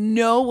 I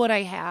know what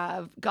I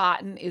have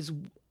gotten is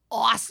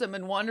awesome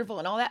and wonderful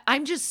and all that.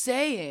 I'm just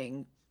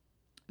saying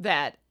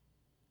that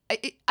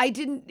I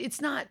didn't,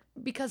 it's not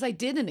because I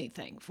did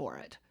anything for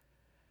it.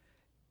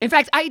 In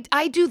fact,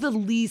 I do the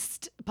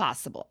least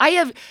possible.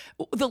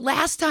 The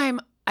last time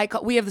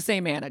we have the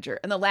same manager,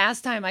 and the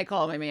last time I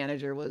called my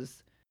manager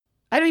was,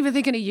 I don't even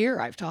think in a year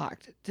I've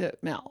talked to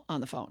Mel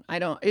on the phone.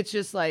 It's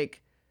just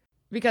like,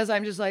 because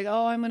I'm just like,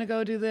 oh, I'm going to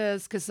go do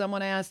this because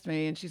someone asked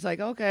me, and she's like,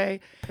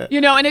 okay.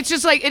 And it's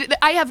just like,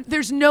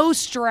 there's no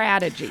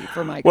strategy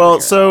for my career. Well,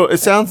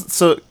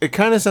 it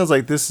kind of sounds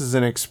like this is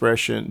an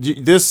expression,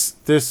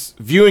 this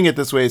viewing it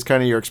this way is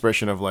kind of your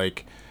expression of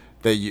like,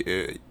 that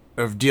you,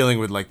 of dealing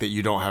with like that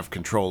you don't have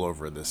control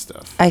over this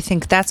stuff. I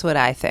think that's what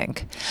I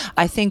think.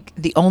 I think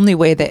the only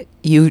way that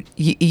you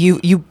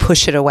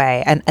push it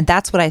away, and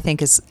that's what I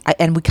think is,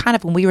 and we kind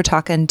of, when we were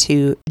talking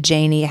to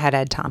Janie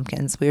Haddad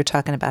Tompkins, we were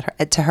talking about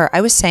her, I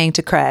was saying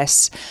to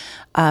Chris,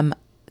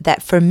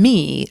 that for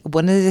me,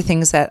 one of the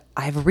things that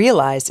I've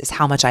realized is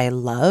how much I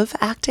love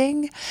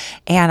acting,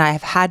 and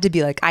I've had to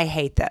be like, I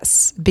hate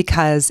this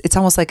because it's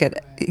almost like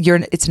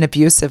it's an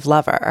abusive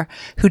lover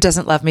who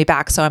doesn't love me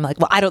back. So I'm like,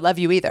 well, I don't love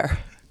you either.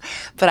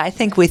 But I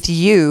think with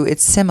you,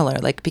 it's similar,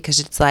 like,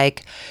 because it's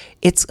like,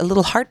 it's a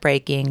little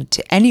heartbreaking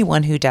to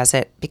anyone who does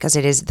it, because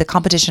the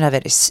competition of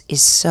it is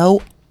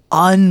so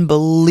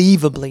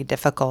unbelievably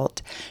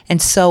difficult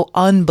and so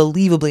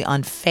unbelievably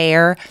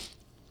unfair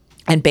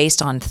and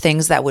based on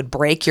things that would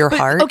break your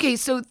heart. Okay,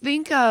 so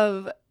think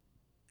of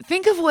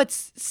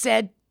what's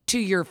said to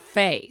your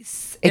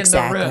face in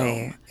the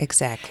room.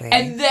 Exactly.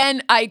 And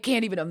then I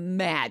can't even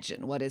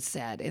imagine what is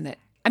said in it.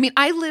 I mean,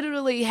 I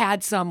literally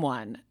had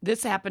someone,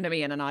 this happened to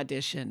me in an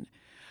audition.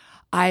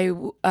 I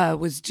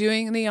was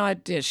doing the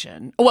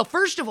audition. Well,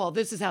 first of all,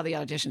 this is how the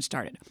audition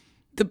started.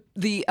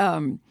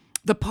 The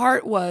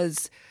part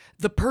was,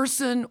 the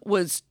person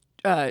was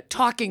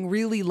talking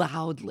really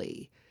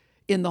loudly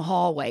in the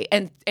hallway,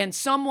 and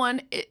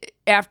someone,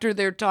 after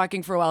they're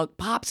talking for a while,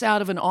 pops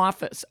out of an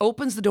office,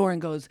 opens the door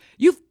and goes,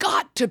 "You've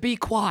got to be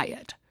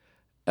quiet."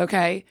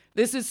 Okay,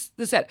 this is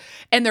the set,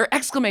 and there are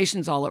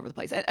exclamations all over the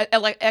place,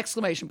 like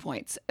exclamation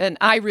points, and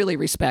I really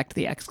respect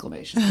the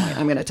exclamation point.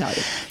 I'm going to tell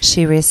you,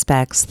 she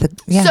respects the.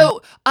 Yeah.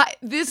 So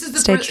this is the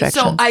stage directions.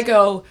 So I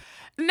go,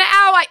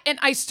 now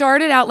I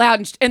started out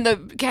loud, and the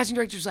casting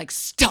director's like,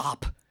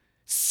 stop.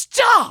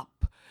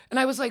 And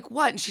I was like,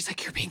 what? And she's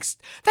like,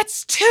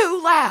 that's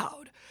too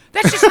loud.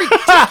 That's just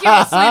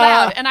ridiculously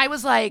loud. And I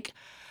was like,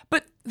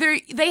 but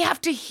they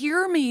have to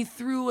hear me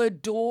through a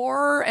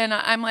door. And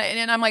I'm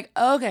like,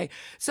 okay.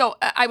 So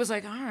I was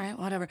like, all right,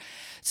 whatever.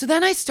 So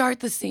then I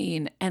start the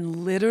scene,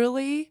 and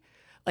literally,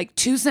 like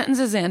 2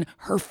 sentences in,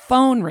 her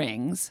phone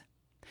rings.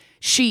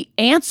 She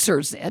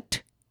answers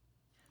it.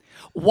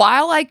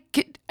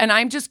 And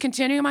I'm just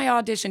continuing my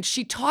audition.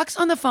 She talks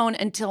on the phone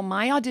until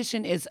my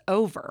audition is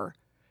over.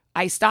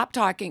 I stop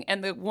talking,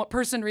 and the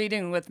person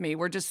reading with me,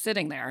 we're just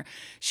sitting there.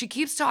 She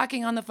keeps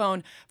talking on the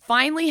phone,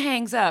 finally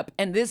hangs up,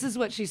 and this is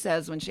what she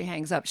says when she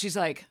hangs up. She's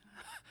like,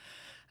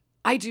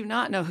 I do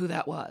not know who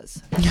that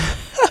was.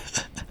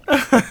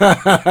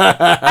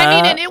 I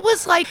mean, and it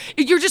was like,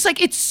 you're just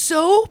like, it's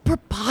so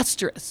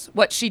preposterous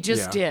what she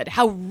just did.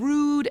 How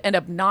rude and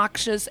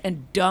obnoxious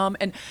and dumb.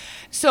 And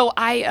so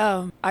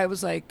I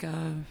was like,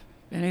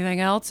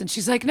 anything else? And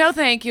she's like, no,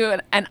 thank you.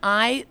 And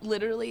I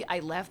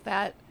left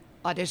that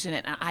audition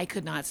and I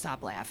could not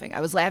stop laughing.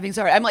 I was laughing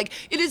so hard. I'm like,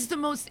 it is the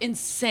most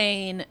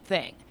insane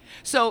thing.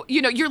 So,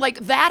 you're like,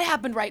 that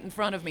happened right in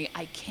front of me.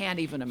 I can't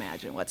even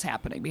imagine what's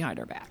happening behind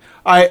her back.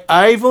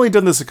 I've only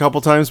done this a couple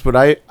times, but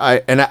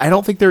I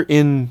don't think they're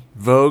in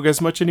vogue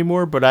as much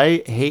anymore, but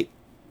I hate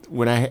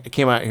when I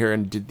came out here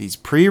and did these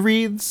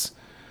pre-reads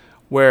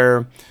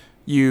where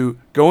you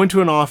go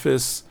into an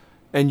office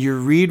and you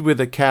read with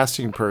a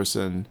casting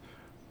person,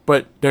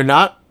 but they're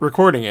not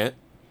recording it.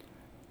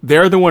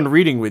 They're the one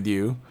reading with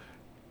you.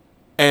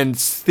 And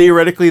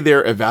theoretically,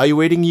 they're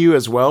evaluating you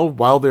as well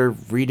while they're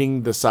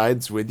reading the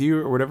sides with you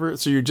or whatever.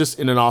 So you're just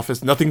in an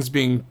office. Nothing's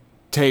being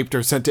taped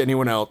or sent to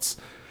anyone else.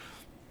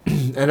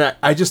 And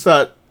I just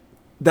thought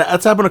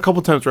that's happened a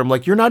couple times where I'm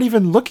like, you're not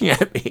even looking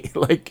at me.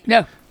 Like,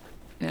 No,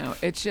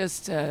 it's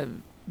just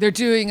they're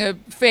doing a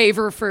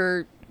favor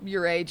for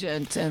your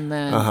agent. And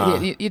then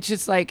it's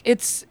just like,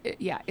 it's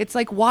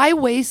like, why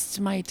waste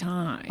my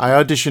time? I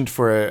auditioned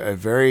for a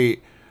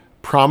very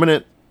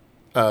prominent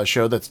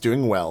show that's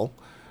doing well.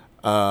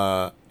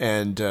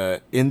 And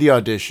in the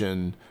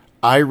audition,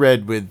 I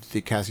read with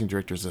the casting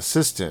director's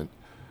assistant.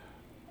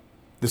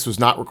 This was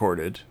not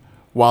recorded,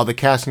 while the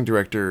casting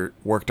director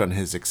worked on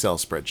his Excel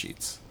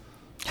spreadsheets.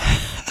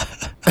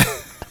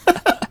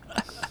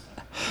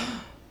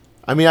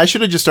 I mean, I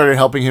should have just started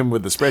helping him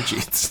with the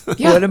spreadsheets.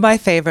 Yeah. One of my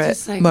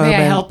favorite like, moments.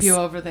 May I help you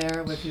over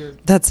there with your...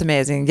 That's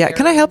amazing. Yeah,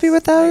 can I help you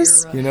with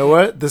those? You know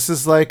what? This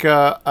is like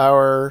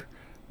our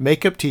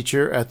makeup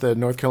teacher at the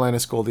North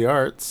Carolina School of the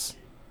Arts,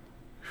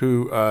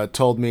 who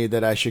told me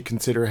that I should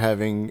consider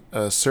having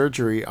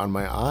surgery on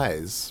my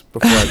eyes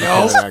before I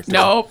become an actor.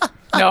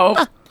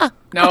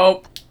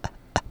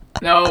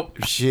 Nope.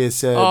 She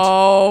said,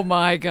 oh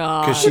my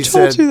God. Because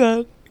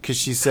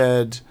she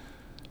said,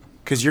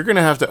 because you're going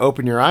to have to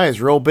open your eyes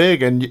real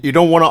big and you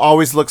don't want to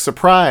always look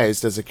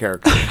surprised as a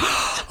character.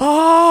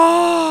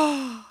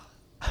 Oh.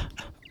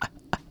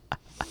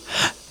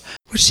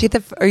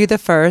 Are you the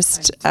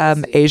first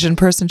Asian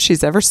person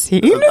she's ever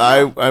seen?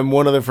 I'm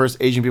one of the first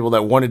Asian people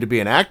that wanted to be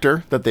an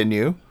actor that they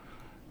knew.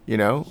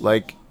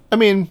 I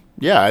mean,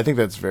 yeah, I think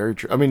that's very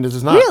true. I mean, this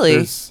is not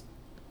really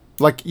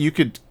like you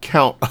could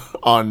count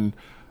on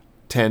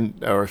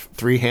 10 or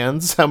 3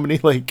 hands how many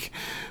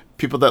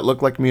people that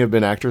look like me have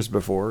been actors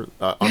before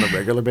on a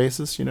regular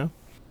basis.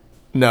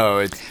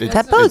 No,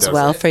 that bodes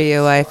well for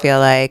you. I feel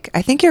like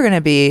I think you're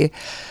gonna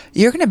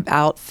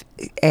out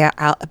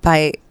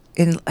by.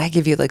 I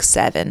give you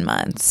 7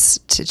 months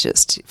to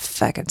just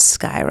fucking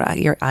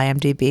skyrocket your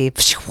IMDb.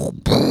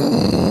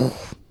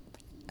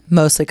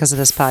 Mostly because of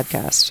this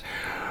podcast.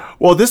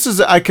 Well, this is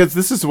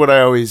what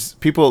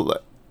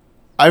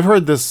I've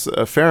heard this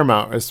a fair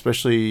amount,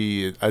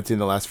 especially I'd say in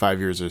the last 5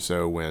 years or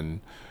so,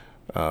 when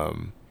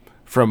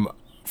from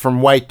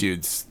white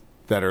dudes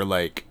that are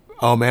like,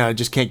 oh man, I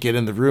just can't get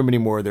in the room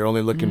anymore. They're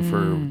only looking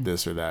for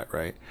this or that,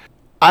 right?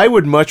 I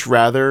would much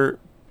rather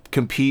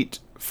compete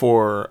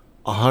for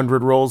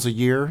 100 roles a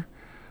year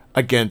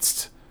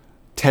against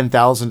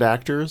 10,000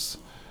 actors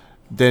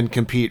than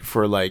compete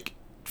for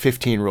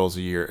 15 roles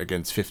a year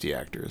against 50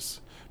 actors.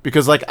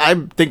 Because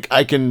I think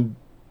I can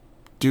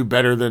do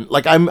better than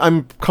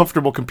I'm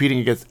comfortable competing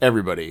against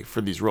everybody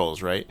for these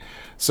roles, right?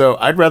 So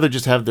I'd rather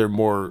just have there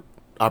more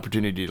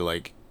opportunity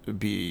to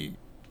be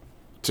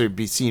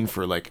seen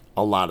for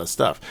a lot of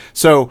stuff.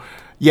 So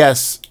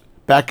yes,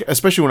 back,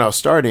 especially when I was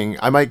starting,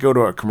 I might go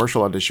to a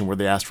commercial audition where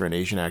they asked for an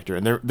Asian actor,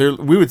 and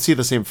we would see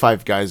the same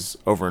 5 guys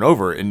over and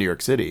over in New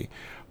York City.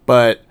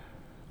 But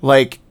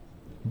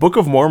Book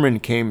of Mormon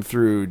came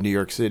through New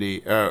York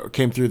City,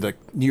 came through the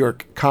New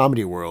York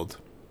comedy world,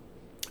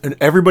 and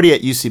everybody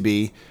at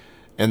UCB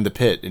and the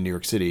Pit in New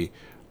York City,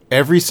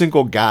 every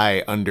single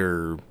guy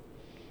under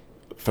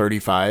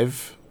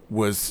 35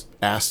 was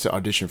asked to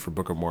audition for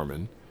Book of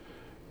Mormon,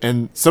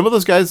 and some of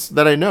those guys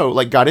that I know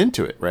got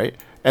into it, right?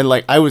 And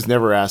I was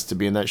never asked to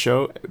be in that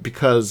show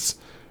because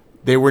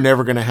they were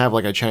never going to have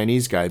a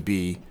Chinese guy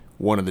be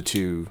one of the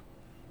two,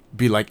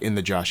 be in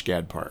the Josh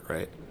Gad part,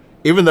 right?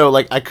 Even though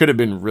I could have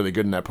been really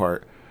good in that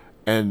part,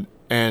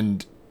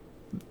 and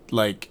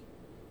like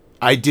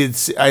I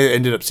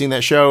ended up seeing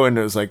that show, and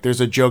it was like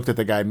there's a joke that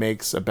the guy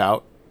makes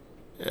about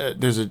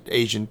there's an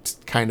Asian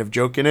kind of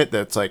joke in it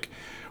that's like,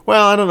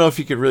 well, I don't know if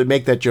you could really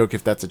make that joke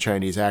if that's a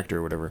Chinese actor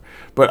or whatever.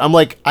 But I'm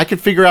like, I could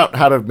figure out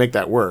how to make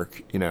that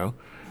work, you know?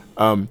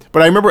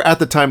 But I remember at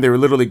the time they were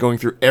literally going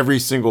through every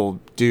single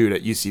dude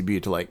at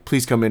UCB to like,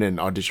 please come in and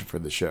audition for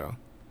the show.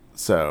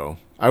 So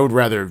I would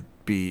rather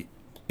be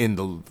in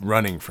the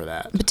running for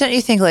that. But don't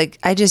you think, like,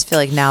 I just feel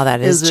like now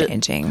that is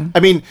changing. I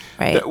mean,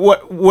 right?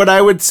 What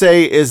I would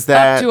say is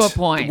that... Up to a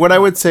point. What I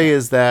would say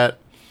is that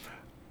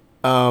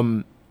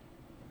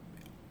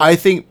I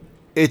think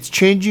it's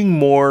changing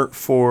more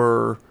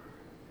for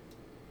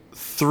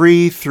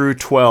 3 through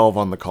 12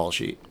 on the call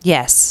sheet.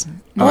 Yes.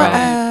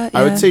 I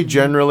would say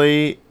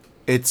generally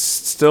it's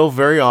still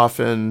very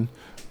often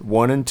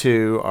 1 and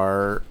 2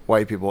 are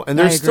white people. And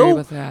there's I agree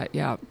with that,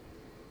 yeah.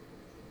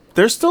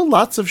 There's still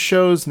lots of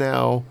shows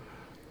now,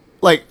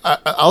 like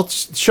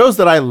shows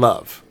that I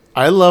love.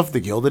 I love The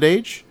Gilded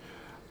Age.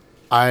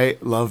 I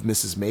love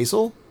Mrs.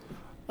 Maisel.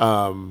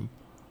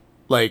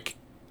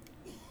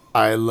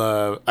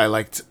 I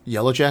liked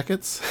Yellow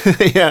Jackets.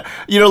 Yeah.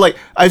 You know, like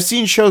I've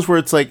seen shows where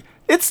it's like,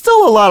 it's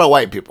still a lot of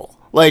white people.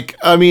 Like,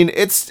 I mean,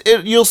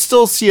 you'll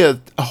still see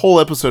a whole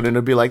episode and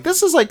it'll be like,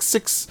 this is like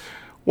 6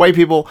 white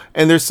people.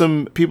 And there's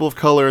some people of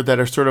color that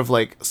are sort of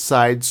like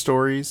side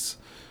stories.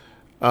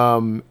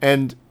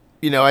 And,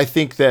 you know, I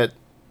think that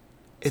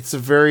it's a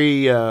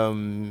very,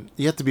 you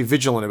have to be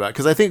vigilant about it.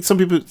 Cause I think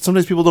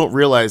sometimes people don't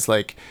realize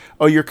like,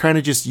 oh, you're kind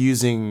of just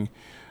using,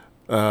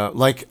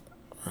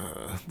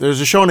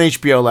 there's a show on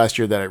HBO last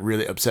year that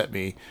really upset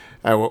me.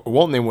 I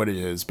won't name what it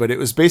is, but it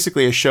was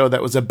basically a show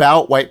that was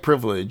about white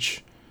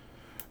privilege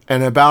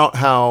and about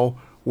how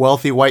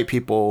wealthy white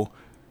people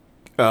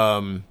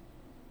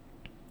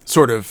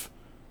sort of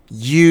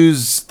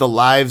use the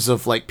lives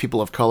of like people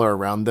of color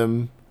around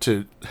them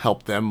to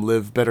help them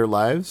live better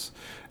lives.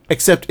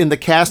 Except in the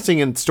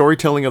casting and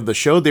storytelling of the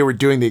show, they were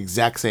doing the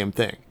exact same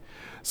thing.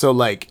 So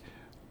like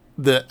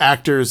the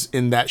actors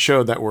in that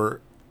show that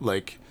were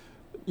like,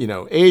 you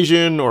know,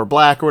 Asian or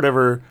black or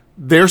whatever,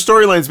 their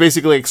storylines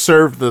basically like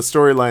served the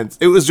storylines.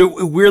 It was a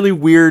really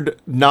weird,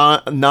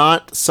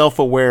 not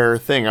self-aware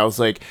thing. I was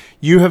like,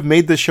 you have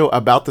made this show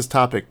about this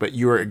topic, but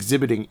you are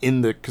exhibiting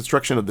in the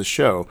construction of the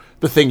show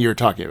the thing you're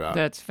talking about.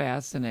 That's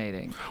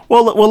fascinating.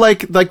 Well,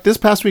 like this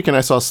past weekend,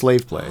 I saw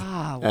Slave Play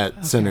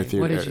at Center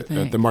Theater. What did you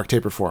think? At the Mark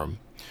Taper Forum.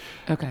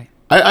 Okay.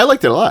 I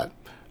liked it a lot.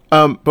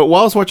 But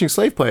while I was watching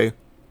Slave Play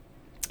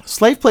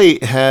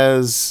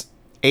has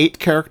 8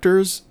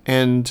 characters,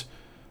 and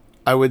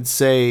I would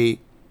say,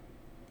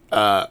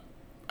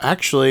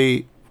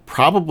 actually,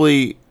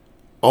 probably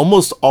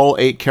almost all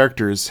 8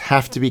 characters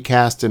have to be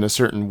cast in a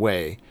certain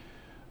way,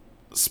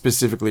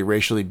 specifically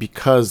racially,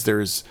 because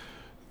there's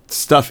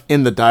stuff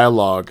in the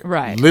dialogue,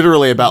 right,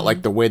 literally about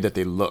like the way that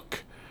they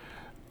look.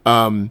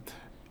 And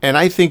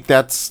I think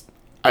that's,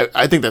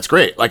 I think that's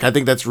great. Like, I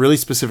think that's really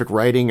specific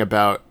writing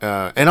about,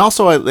 and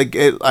also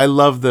I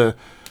love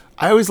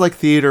I always like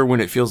theater when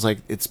it feels like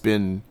it's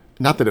been,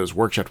 not that it was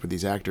workshopped with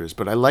these actors,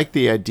 but I like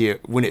the idea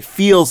when it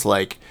feels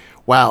like,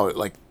 wow,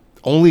 like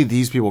only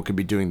these people could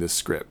be doing this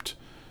script,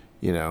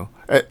 you know?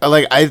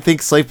 I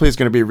think Slave Play is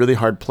going to be a really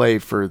hard play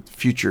for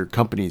future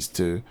companies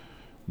to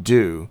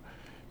do,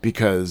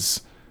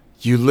 because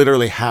you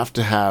literally have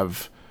to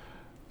have,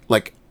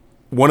 like,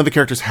 one of the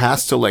characters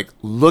has to like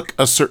look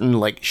a certain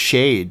like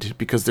shade,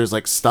 because there's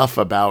like stuff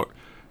about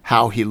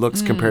how he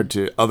looks compared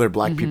to other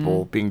black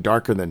people being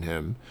darker than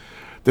him.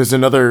 There's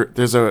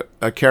a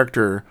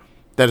character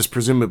that is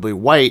presumably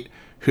white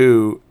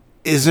who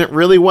isn't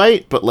really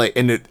white, but like,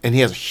 and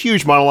he has a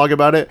huge monologue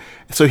about it.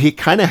 So he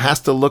kind of has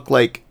to look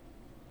like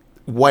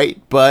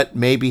white, but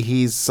maybe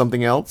he's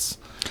something else.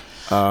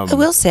 I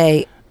will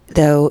say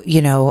though,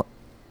 you know,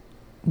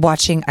 I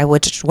watched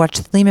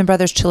the Lehman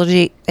Brothers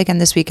trilogy again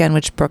this weekend,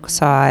 which Brooke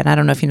saw, and I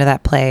don't know if you know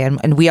that play.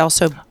 And we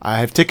also, I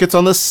have tickets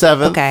on the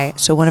 7th. Okay,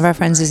 so one of our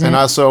friends is in. And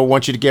I also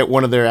want you to get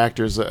one of their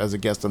actors as a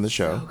guest on the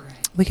show.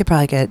 We could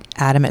probably get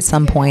Adam at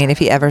some point if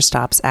he ever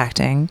stops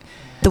acting.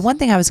 The one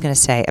thing I was going to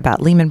say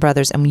about Lehman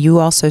Brothers, and you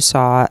also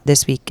saw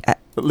this week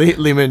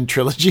Lehman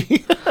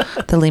trilogy.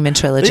 The Lehman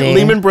trilogy.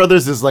 Lehman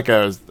Brothers is like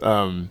a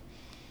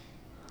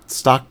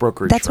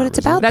stockbrokerage. That's what it's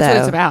about. That's what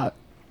it's about.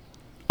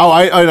 Oh,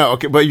 I know.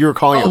 Okay, but you were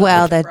calling it.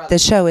 Well, the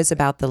show is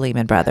about the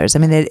Lehman Brothers. I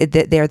mean,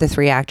 they're the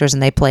 3 actors,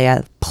 and they play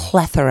a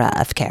plethora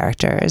of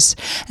characters.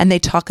 And they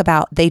talk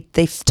about they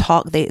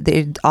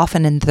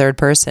often in third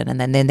person, and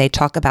then they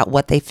talk about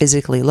what they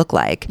physically look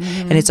like.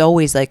 And it's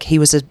always like he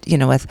was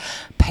with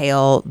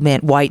pale,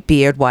 white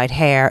beard, white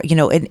hair. You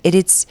know, and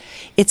it's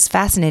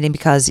fascinating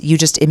because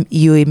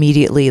you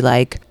immediately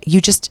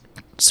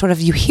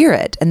you hear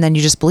it and then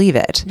you just believe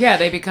it. Yeah,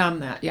 they become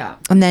that. Yeah.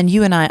 And then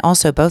you and I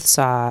also both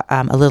saw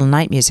A Little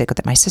Night Music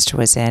that my sister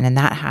was in, and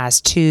that has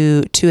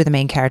two of the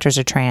main characters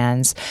are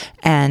trans,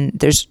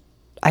 and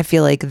I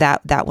feel like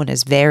that one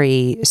is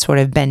very sort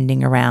of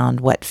bending around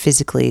what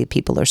physically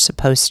people are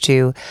supposed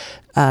to,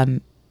 what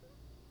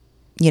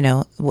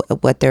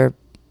they're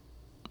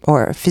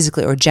or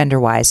physically or gender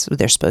wise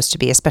they're supposed to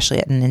be,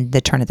 especially in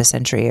the turn of the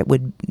century.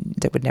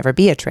 There would never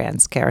be a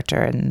trans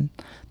character in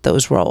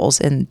those roles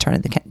in turn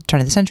of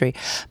the century,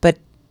 but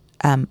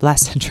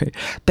last century.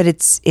 But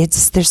it's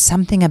there's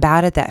something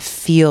about it that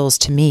feels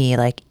to me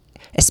like,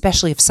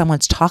 especially if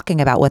someone's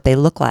talking about what they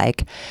look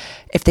like,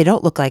 if they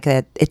don't look like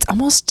it, it's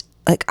almost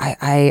like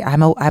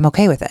I'm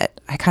okay with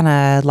it. I kind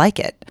of like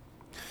it.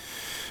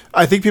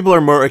 I think people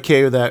are more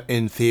okay with that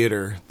in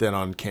theater than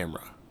on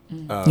camera.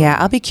 Yeah,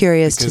 I'll be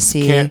curious to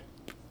see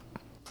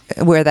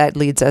where that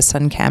leads us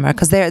on camera,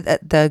 because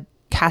the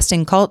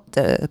casting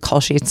the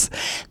call sheets,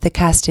 the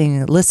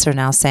casting lists are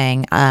now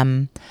saying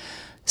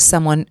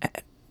someone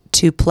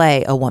to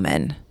play a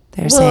woman.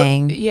 They're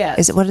saying, yes.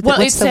 Is it what's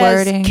the says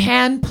wording?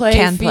 Can play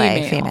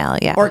female,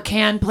 yeah, or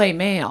can play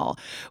male,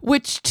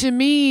 which to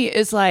me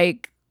is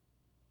like,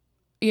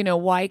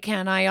 why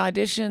can't I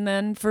audition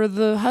then for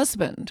the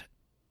husband?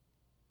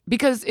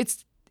 Because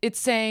it's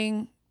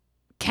saying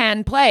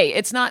can play.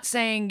 It's not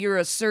saying you're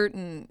a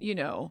certain,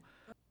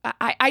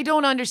 I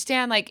don't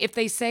understand, like, if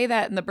they say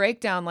that in the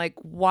breakdown, like,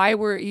 why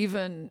we're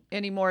even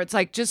anymore. It's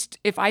like, just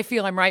if I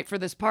feel I'm right for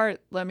this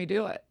part, let me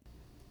do it.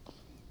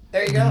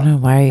 There you go. I don't know.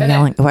 Why are you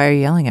yelling? Why are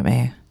you yelling at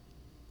me?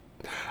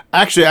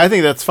 Actually, I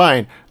think that's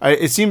fine.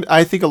 I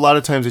think a lot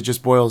of times it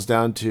just boils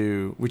down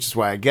to, which is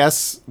why I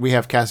guess we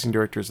have casting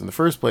directors in the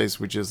first place,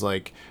 which is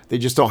like they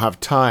just don't have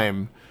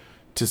time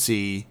to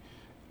see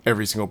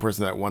every single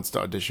person that wants to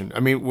audition. I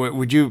mean,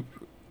 would you?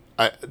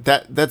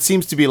 That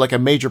seems to be like a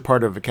major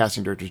part of a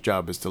casting director's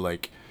job, is to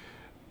like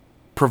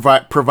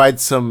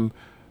provide some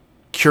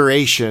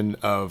curation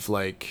of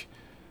like,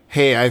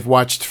 hey, I've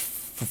watched,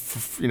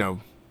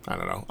 I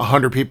don't know,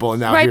 100 people, and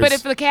now right. But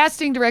if the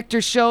casting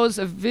director shows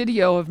a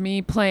video of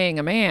me playing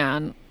a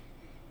man,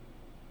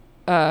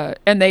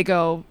 and they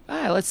go,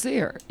 let's see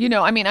her.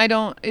 I mean, I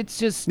don't. It's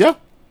just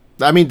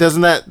I mean,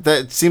 doesn't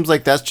that seems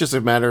like that's just a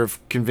matter of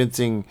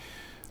convincing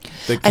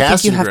the casting director? I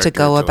think you have to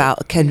go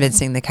about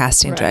convincing the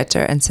casting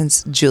director. And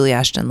since Julie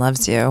Ashton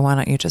loves you, why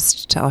don't you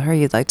just tell her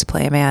you'd like to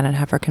play a man and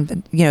have her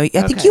convince? I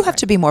think you have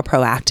to be more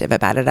proactive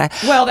about it.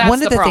 That's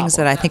one of the things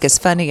that I think is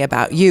funny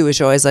about you is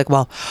you're always like,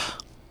 well.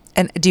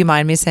 And do you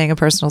mind me saying a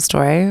personal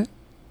story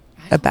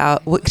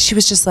about what she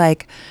was just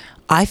like,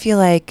 I feel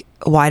like,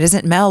 why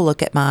doesn't Mel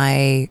look at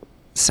my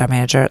star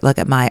manager, look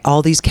at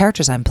all these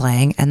characters I'm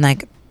playing and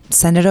like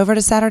send it over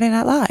to Saturday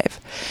Night Live?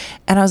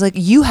 And I was like,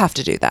 you have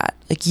to do that.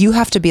 Like, you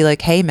have to be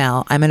like, hey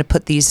Mel, I'm going to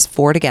put these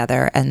 4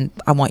 together and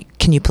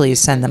can you please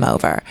send them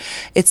over?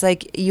 It's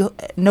like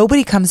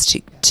nobody comes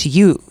to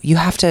you. You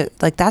have to,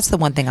 like, that's the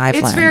one thing I've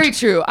learned. It's very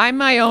true. I'm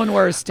my own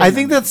worst enemy. I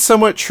think that's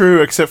somewhat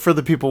true, except for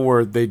the people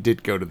where they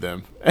did go to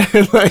them.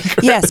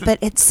 Yes,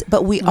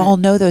 but we all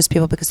know those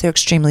people because they're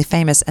extremely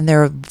famous, and they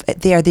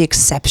are the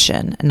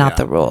exception, not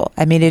the rule.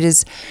 I mean, it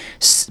is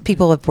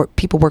people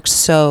work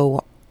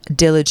so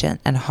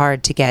diligent and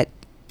hard to get.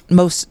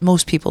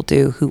 Most people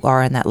do who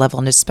are in that level,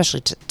 and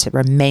especially to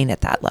remain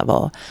at that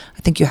level.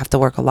 I think you have to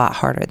work a lot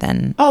harder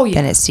than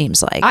it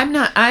seems like.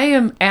 I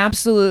am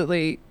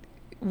absolutely,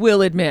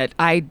 will admit,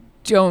 I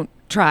don't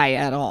try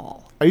at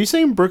all. Are you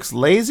saying Brooke's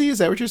lazy? Is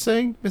that what you're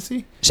saying,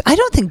 Missy? I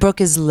don't think Brooke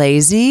is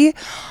lazy.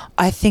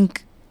 I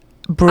think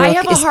Brooke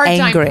is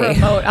angry. I have a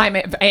hard time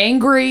I'm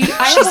angry.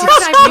 She's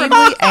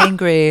extremely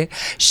angry.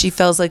 She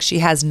feels like she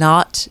has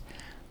not.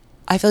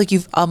 I feel like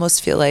you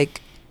almost feel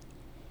like,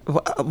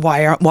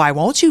 why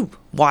won't you?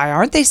 Why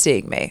aren't they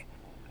seeing me?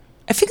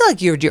 I feel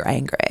like you're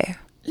angry.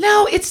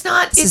 No, it's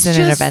not. This is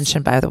an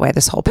intervention, by the way,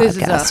 this whole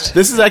podcast.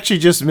 This is actually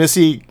just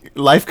Missy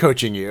life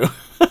coaching you.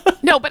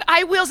 No, but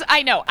I will.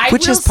 I know.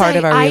 Which is part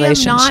of our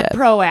relationship. I am not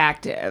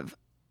proactive,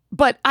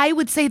 but I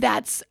would say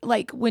that's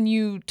like when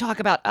you talk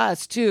about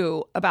us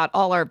too, about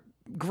all our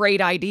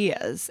great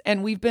ideas,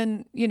 and we've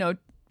been,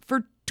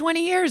 for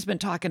 20 years been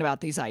talking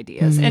about these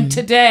ideas, and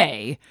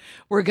today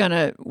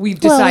we've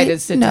decided to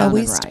sit down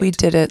and write. We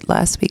did it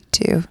last week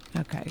too.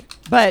 Okay,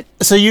 but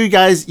so you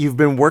guys, you've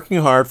been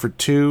working hard for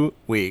 2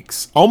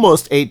 weeks,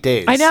 almost 8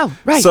 days. I know,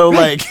 right? So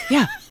right.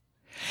 Yeah.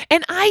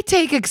 And I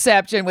take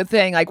exception with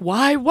saying, like,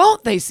 why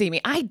won't they see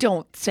me? I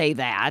don't say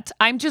that.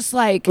 I'm just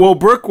like... Well,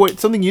 Brooke,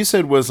 something you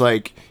said was,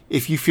 like,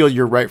 if you feel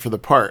you're right for the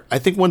part. I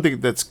think one thing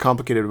that's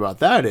complicated about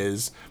that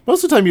is,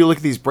 most of the time you look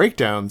at these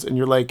breakdowns and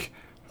you're like,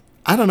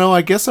 I don't know,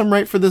 I guess I'm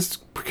right for this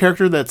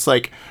character that's,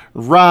 like,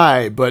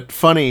 wry but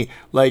funny,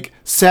 like,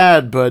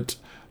 sad but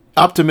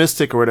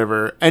optimistic or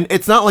whatever. And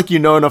it's not like you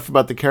know enough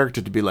about the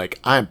character to be like,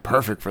 I'm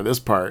perfect for this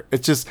part.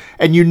 It's just...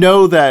 And you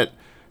know that...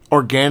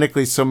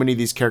 organically so many of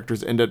these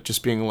characters end up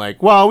just being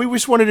like, well, we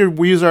just wanted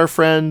to use our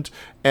friend,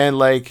 and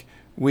I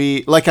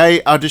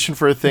auditioned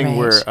for a thing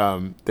where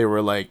they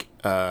were like,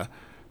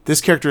 this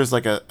character is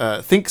like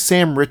think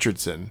Sam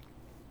Richardson,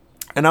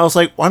 and I was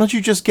like, why don't you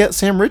just get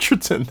Sam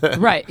Richardson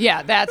then? Right,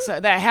 yeah, that's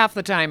that half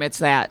the time it's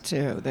that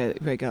too. There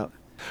we go.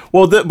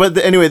 Well,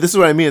 anyway, this is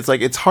what I mean. It's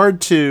like, it's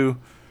hard to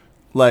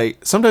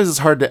like sometimes it's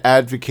hard to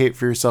advocate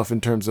for yourself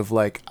in terms of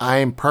like I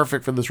am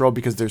perfect for this role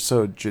because they're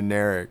so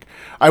generic.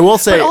 I will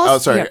say,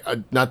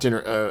 not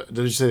generic.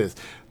 Did you say this?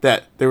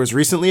 That there was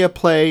recently a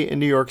play in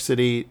New York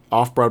City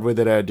off Broadway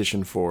that I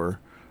auditioned for.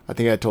 I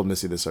think I told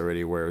Missy this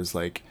already, where it was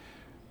like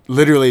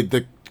literally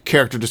the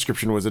character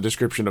description was a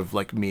description of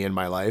like me and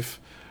my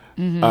life,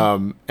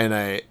 and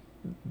I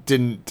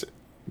didn't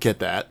get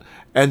that.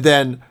 And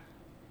then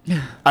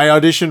I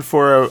auditioned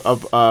for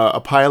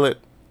a pilot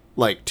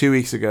like 2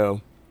 weeks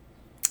ago,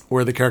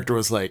 where the character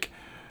was like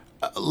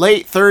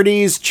late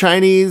 30s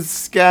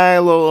Chinese guy,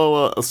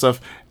 stuff.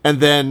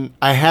 And then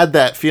I had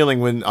that feeling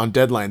when on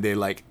deadline they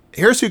like,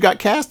 here's who got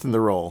cast in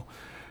the role.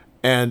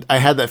 And I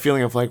had that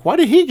feeling of like, why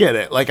did he get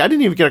it? Like, I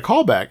didn't even get a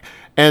call back.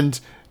 And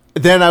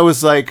then I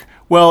was like,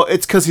 well,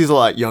 it's because he's a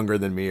lot younger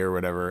than me or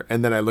whatever.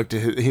 And then I looked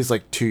at he's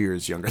like 2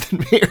 years younger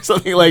than me or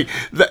something. Like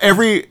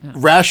every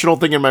rational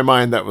thing in my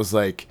mind that was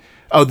like,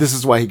 oh, this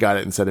is why he got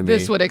it instead of me.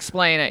 This would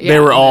explain it. Yeah, they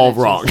were all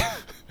wrong.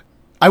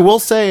 I will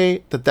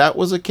say that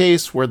was a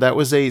case where that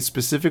was a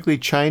specifically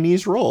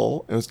Chinese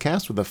role. It was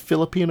cast with a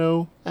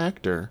Filipino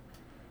actor,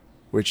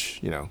 which,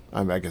 you know,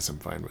 I guess I'm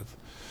fine with.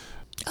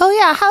 Oh,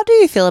 yeah. How do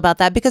you feel about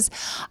that? Because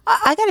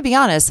I got to be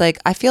honest, like,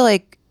 I feel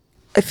like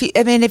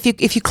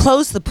if you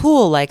close the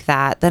pool like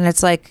that, then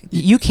it's like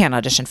you can't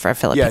audition for a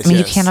Filipino. Yes,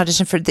 you can't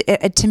audition for.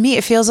 To me,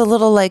 it feels a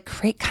little like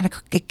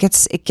it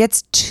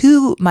gets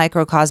too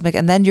microcosmic,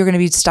 and then you're going to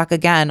be stuck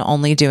again,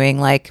 only doing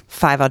like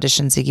 5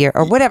 auditions a year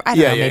or whatever. I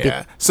don't know. Maybe.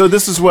 Yeah. So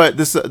this is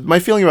my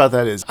feeling about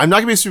that is. I'm not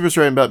going to be super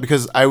straight about it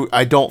because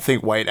I don't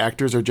think white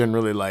actors are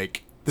generally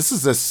like, this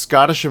is a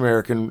Scottish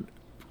American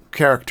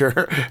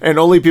character and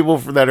only people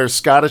that are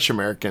Scottish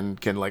American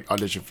can like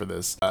audition for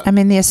this. I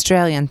mean, the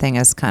Australian thing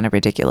is kind of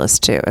ridiculous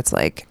too. It's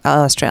like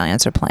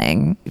Australians are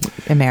playing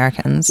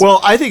Americans. Well,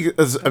 I think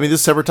this is a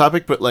separate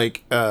topic, but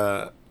like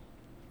but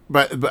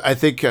I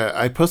think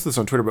I posted this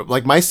on Twitter, but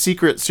like my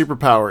secret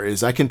superpower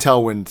is I can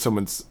tell when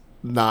someone's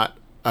not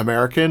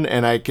American,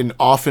 and I can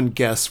often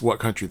guess what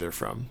country they're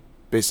from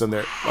based on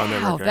their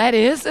record. That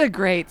is a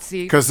great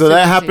secret. Because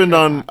that happened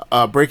on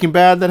Breaking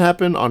Bad, that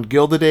happened on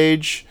Gilded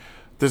Age.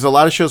 There's a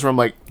lot of shows where I'm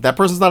like, that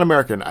person's not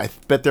American. I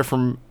bet they're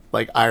from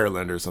like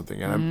Ireland or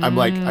something. And I'm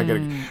like, I gotta.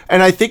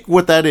 And I think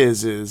what that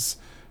is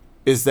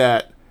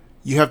that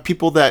you have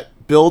people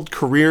that build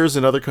careers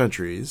in other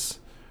countries.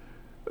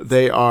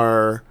 They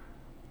are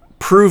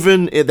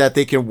proven that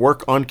they can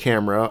work on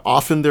camera.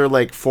 Often they're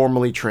like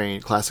formally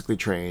trained, classically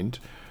trained,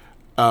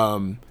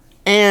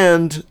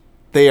 and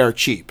they are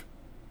cheap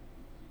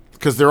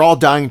because they're all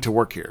dying to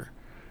work here.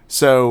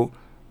 So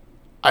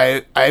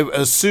I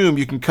assume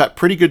you can cut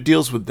pretty good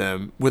deals with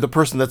them, with a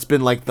person that's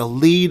been like the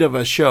lead of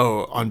a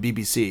show on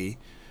BBC.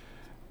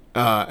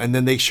 And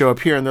then they show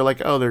up here and they're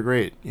like, oh, they're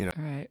great. You know?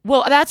 Right.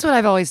 Well, that's what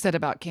I've always said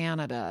about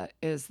Canada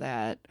is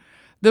that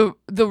the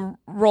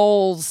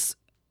roles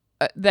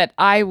that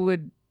I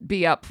would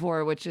be up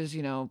for, which is,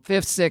 you know,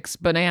 5th, 6th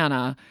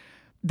banana,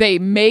 they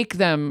make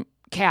them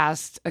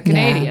cast a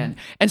Canadian. Yeah.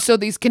 And so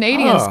these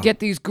Canadians get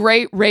these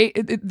great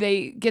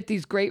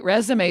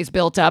resumes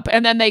built up,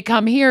 and then they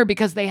come here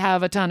because they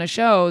have a ton of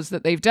shows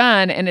that they've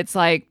done, and it's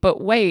like,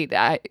 but wait,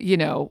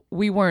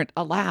 we weren't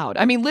allowed.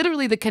 I mean,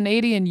 literally the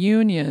Canadian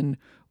Union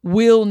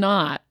will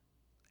not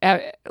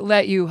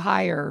let you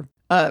hire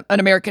an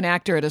American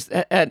actor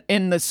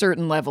in the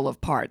certain level of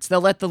parts.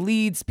 They'll let the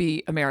leads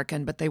be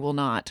American, but they will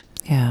not.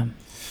 Yeah.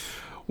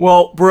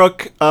 Well,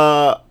 Brooke,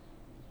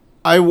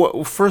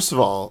 first of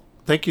all,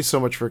 thank you so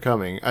much for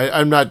coming.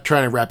 I'm not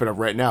trying to wrap it up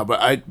right now, but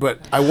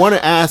I want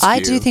to ask you. I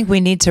do think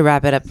we need to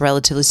wrap it up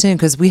relatively soon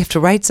because we have to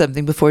write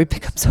something before we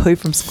pick up Zoe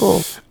from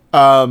school.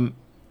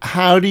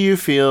 How do you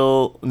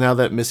feel now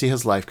that Missy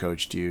has life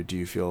coached you? Do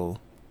you feel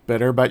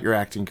better about your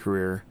acting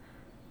career?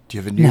 Do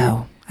you have a new...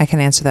 No, I can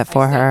answer that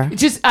for her.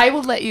 I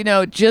will let you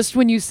know, just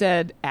when you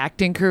said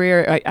acting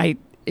career,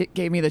 it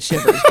gave me the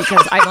shivers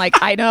because I'm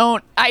like, I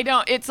don't,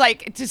 it's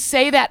like to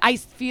say that I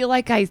feel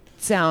like I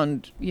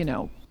sound,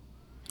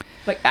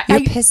 like you're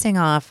pissing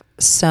off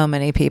so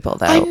many people,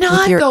 though. I'm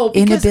not, with your though,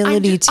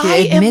 inability to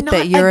admit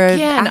that you're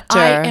an actor.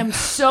 I am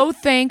so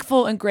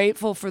thankful and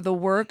grateful for the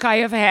work I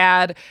have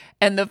had,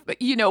 and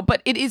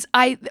but it is.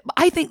 I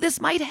think this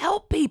might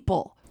help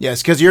people.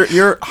 Yes, because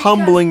you're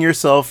humbling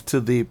yourself to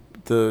the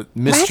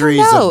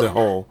mysteries of the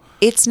whole.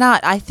 It's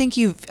not.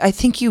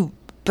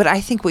 But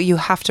I think what you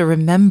have to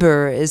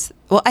remember is,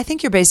 I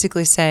think you're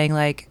basically saying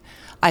like,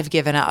 I've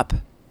given up.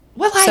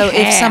 Well,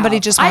 if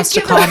somebody just wants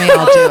to call me,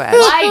 I'll do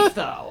it. Life,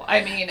 though.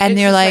 I mean, and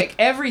it's you're like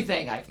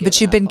everything I've given But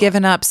you've been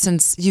given up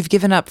since you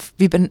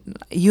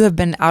have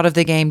been out of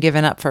the game,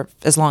 given up for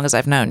as long as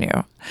I've known you.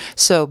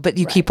 So, but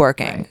you keep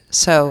working. Right.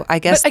 So I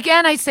guess. But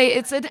again, I say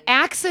it's an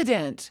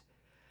accident.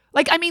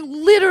 Like, I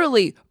mean,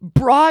 literally,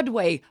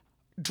 Broadway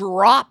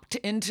dropped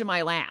into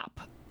my lap.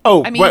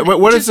 Oh, I mean,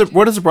 what is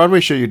the Broadway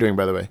show you're doing,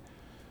 by the way?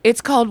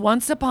 It's called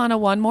Once Upon a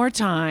One More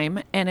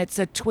Time, and it's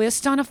a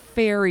twist on a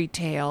fairy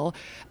tale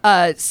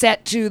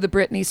set to the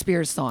Britney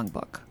Spears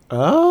songbook.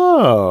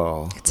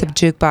 Oh. It's a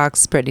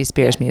jukebox Britney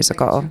Spears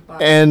musical.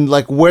 And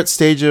like what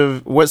stage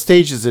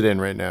is it in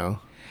right now?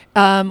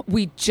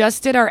 We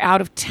just did our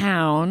out of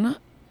town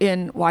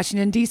in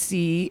Washington,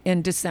 D.C.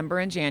 in December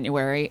and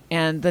January,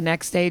 and the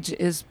next stage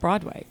is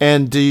Broadway.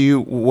 And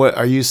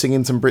are you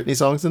singing some Britney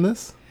songs in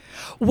this?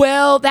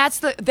 Well,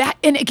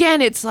 and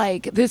again, it's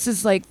like, this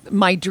is like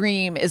my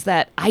dream is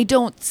that I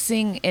don't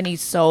sing any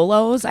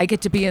solos. I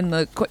get to be in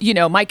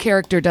my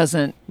character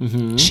doesn't.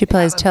 Mm-hmm. She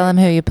plays, tell him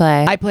who you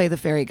play. I play the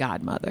fairy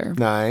godmother.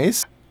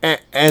 Nice.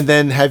 And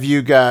then have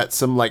you got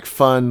some like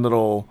fun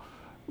little,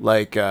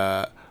 like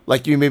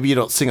maybe you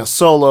don't sing a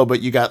solo,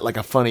 but you got like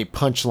a funny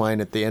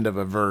punchline at the end of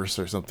a verse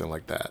or something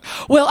like that?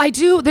 Well, I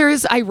do.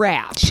 I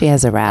rap. She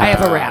has a rap. I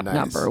have a rap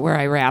number where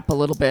I rap a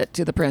little bit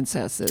to the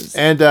princesses.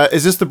 And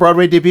is this the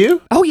Broadway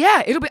debut? Oh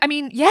yeah, it'll be. I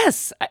mean,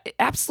 yes,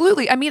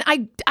 absolutely. I mean,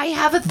 I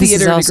have a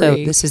theater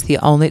degree. This is the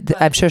only.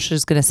 I'm sure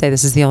she's going to say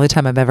this is the only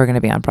time I'm ever going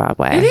to be on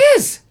Broadway. It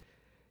is.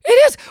 It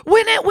is.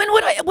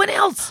 When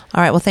else?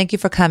 All right. Well, thank you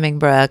for coming,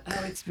 Brooke.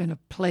 Oh, it's been a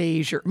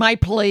pleasure. My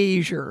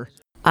pleasure.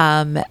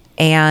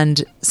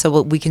 And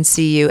so we can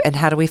see you. And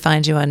how do we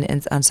find you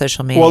on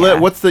social media? Well,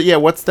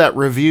 what's that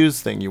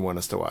reviews thing you want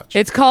us to watch?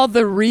 It's called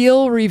The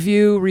Real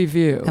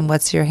Review. And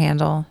what's your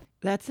handle?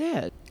 That's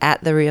it.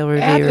 At The Real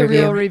Review. At The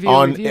Real Review.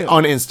 On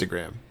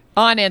Instagram.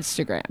 On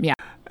Instagram, yeah.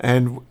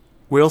 And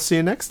we'll see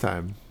you next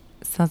time.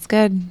 Sounds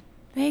good.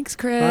 Thanks,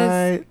 Chris.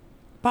 Bye.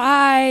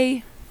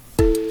 Bye.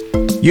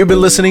 You've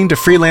been listening to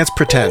Freelance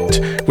Pretend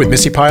with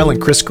Missi Pyle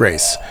and Chris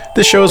Grace.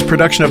 This show is a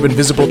production of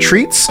Invisible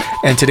Treats,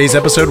 and today's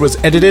episode was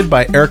edited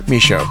by Eric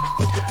Michaud.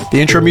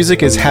 The intro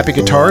music is Happy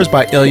Guitars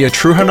by Ilya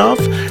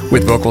Truhanov,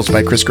 with vocals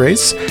by Chris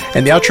Grace,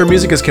 and the outro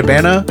music is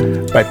Cabana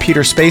by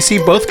Peter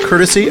Spacey, both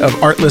courtesy of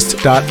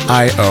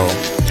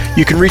artlist.io.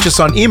 You can reach us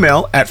on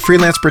email at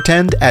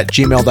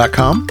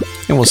freelancepretend@gmail.com,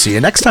 and we'll see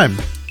you next time.